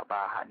put out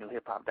by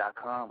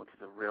hotnewhiphop.com, which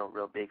is a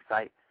real big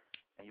site.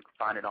 And you can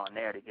find it on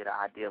there to get an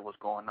idea of what's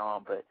going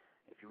on. But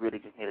if you really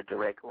just need a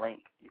direct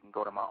link, you can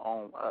go to my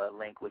own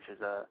link, which is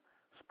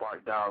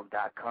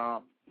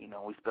sparkdog.com.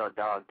 We spell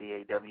dog,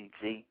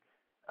 DAWG,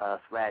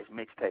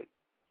 /mixtape.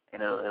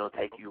 And it'll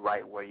take you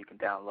right where you can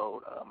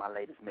download my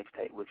latest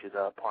mixtape, which is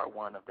part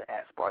 1 of the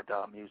at Spark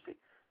Dog Music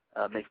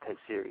mixtape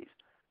series.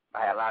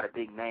 I had a lot of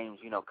big names,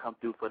 come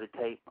through for the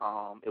tape.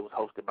 It was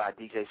hosted by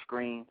DJ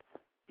Scream,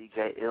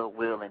 DJ Ill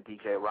Will, and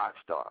DJ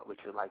Rockstar, which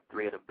are like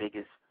 3 of the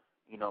biggest,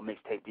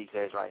 mixtape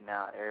DJs right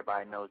now.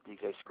 Everybody knows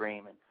DJ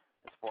Scream, and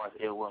as far as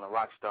Ill Will and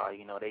Rockstar,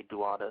 they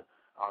do all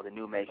the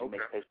new major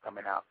mixtapes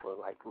coming out for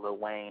like Lil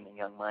Wayne and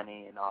Young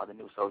Money and all the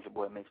new Soulja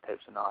Boy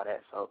mixtapes and all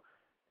that. So,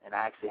 and I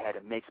actually had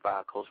it mixed by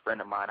a close friend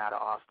of mine out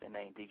of Austin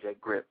named DJ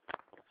Grip.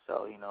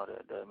 So,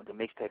 the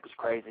mixtape is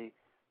crazy.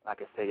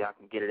 Like I said, y'all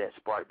can get it at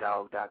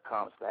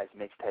sparkdog.com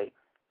 /mixtape.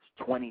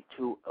 It's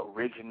 22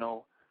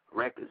 original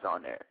records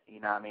on there.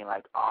 You know what I mean?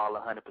 Like all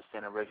 100%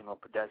 original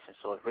production.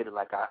 So it's really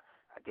like I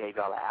gave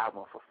y'all an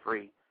album for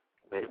free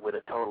with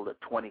a total of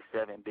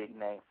 27 big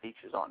name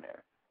features on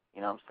there. You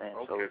know what I'm saying?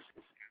 Okay. So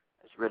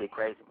it's really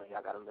crazy, but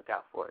y'all got to look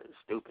out for it.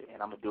 It's stupid. And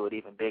I'm going to do it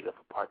even bigger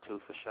for part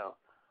 2 for sure.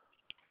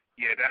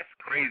 Yeah, that's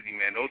crazy,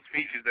 man. Those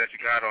features that you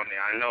got on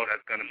there, I know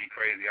that's going to be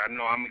crazy. I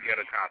know I'm going to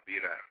get a copy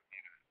of that.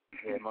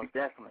 Yeah, most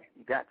definitely.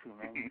 You got to,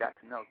 man. You got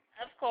to know.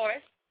 Of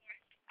course.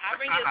 I'll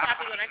bring you a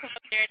copy when I come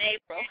up there in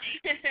April.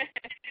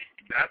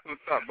 That's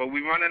what's up. But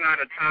we're running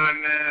out of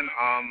time, man.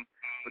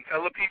 But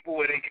tell the people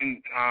where they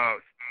can,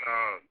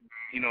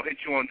 hit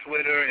you on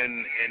Twitter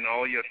and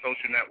all your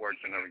social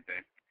networks and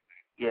everything.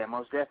 Yeah,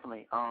 most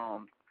definitely.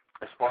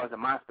 As far as the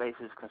MySpace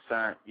is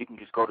concerned, you can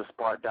just go to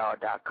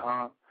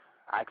sparkdog.com.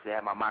 I actually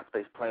have my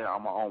MySpace player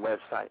on my own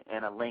website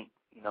and a link,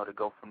 to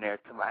go from there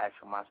to my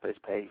actual MySpace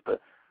page.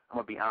 But I'm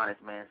gonna be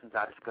honest, man. Since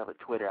I discovered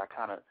Twitter, I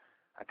kind of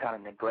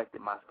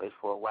neglected MySpace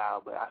for a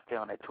while, but I stay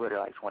on that Twitter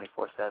like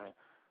 24/7.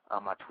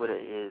 My Twitter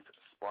is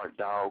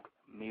SparkDog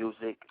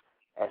Music,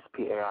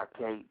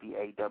 SPARKDAWG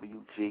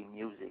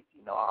Music.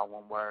 All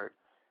one word.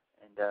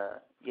 And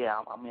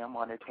I'm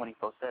on there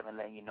 24/7,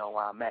 letting you know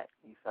where I'm at.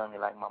 You feel me?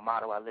 Like my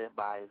motto I live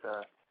by is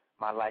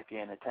my life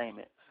your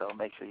entertainment. So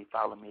make sure you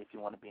follow me if you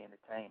want to be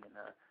entertained. And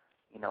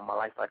my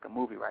life's like a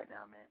movie right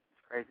now, man.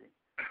 It's crazy.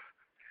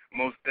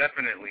 Most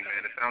definitely,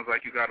 man. It sounds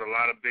like you got a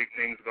lot of big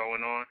things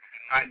going on.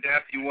 Hi,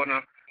 Def, you want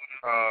to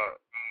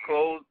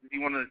close?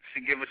 You want to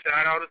give a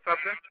shout-out or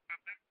something?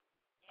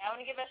 Yeah, I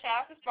want to give a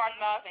shout-out to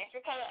SparkDog. Thanks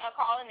for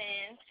calling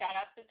in.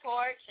 Shout-out to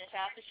Torch, and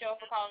shout-out to Show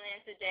for calling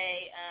in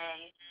today.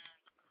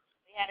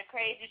 We had a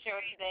crazy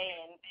show today,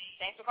 and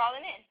thanks for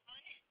calling in.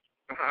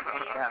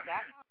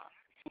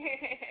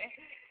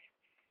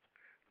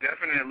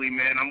 Definitely,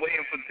 man. I'm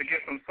waiting to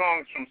get some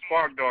songs from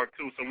SparkDog,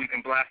 too, so we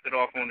can blast it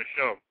off on the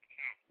show.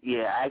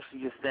 Yeah, I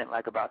actually just sent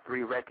like about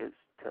 3 records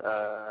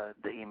to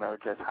the email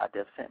address Hot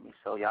Def sent me.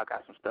 So y'all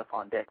got some stuff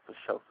on deck for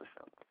sure.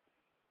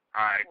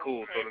 All right,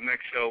 cool. So the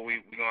next show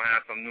we're going to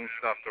have some new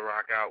stuff to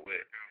rock out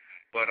with.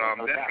 But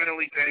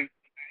definitely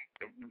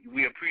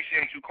we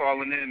appreciate you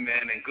calling in,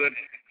 man, and good,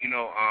 I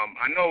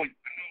know,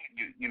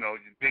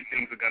 big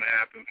things are going to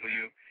happen for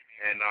you,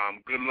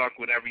 and good luck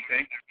with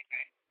everything.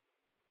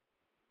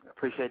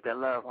 Appreciate that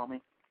love,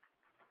 homie.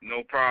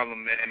 No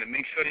problem, man. And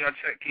make sure y'all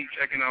keep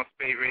checking out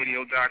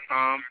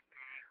SpateRadio.com.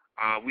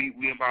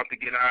 We about to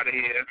get out of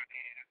here.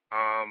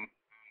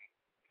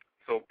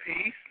 So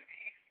peace,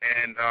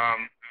 and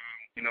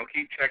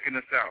keep checking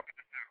us out.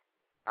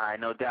 All right,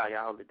 no doubt.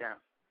 Y'all hold it down.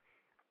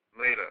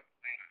 Later.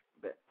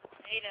 Bet.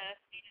 Later.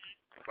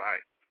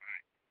 Bye.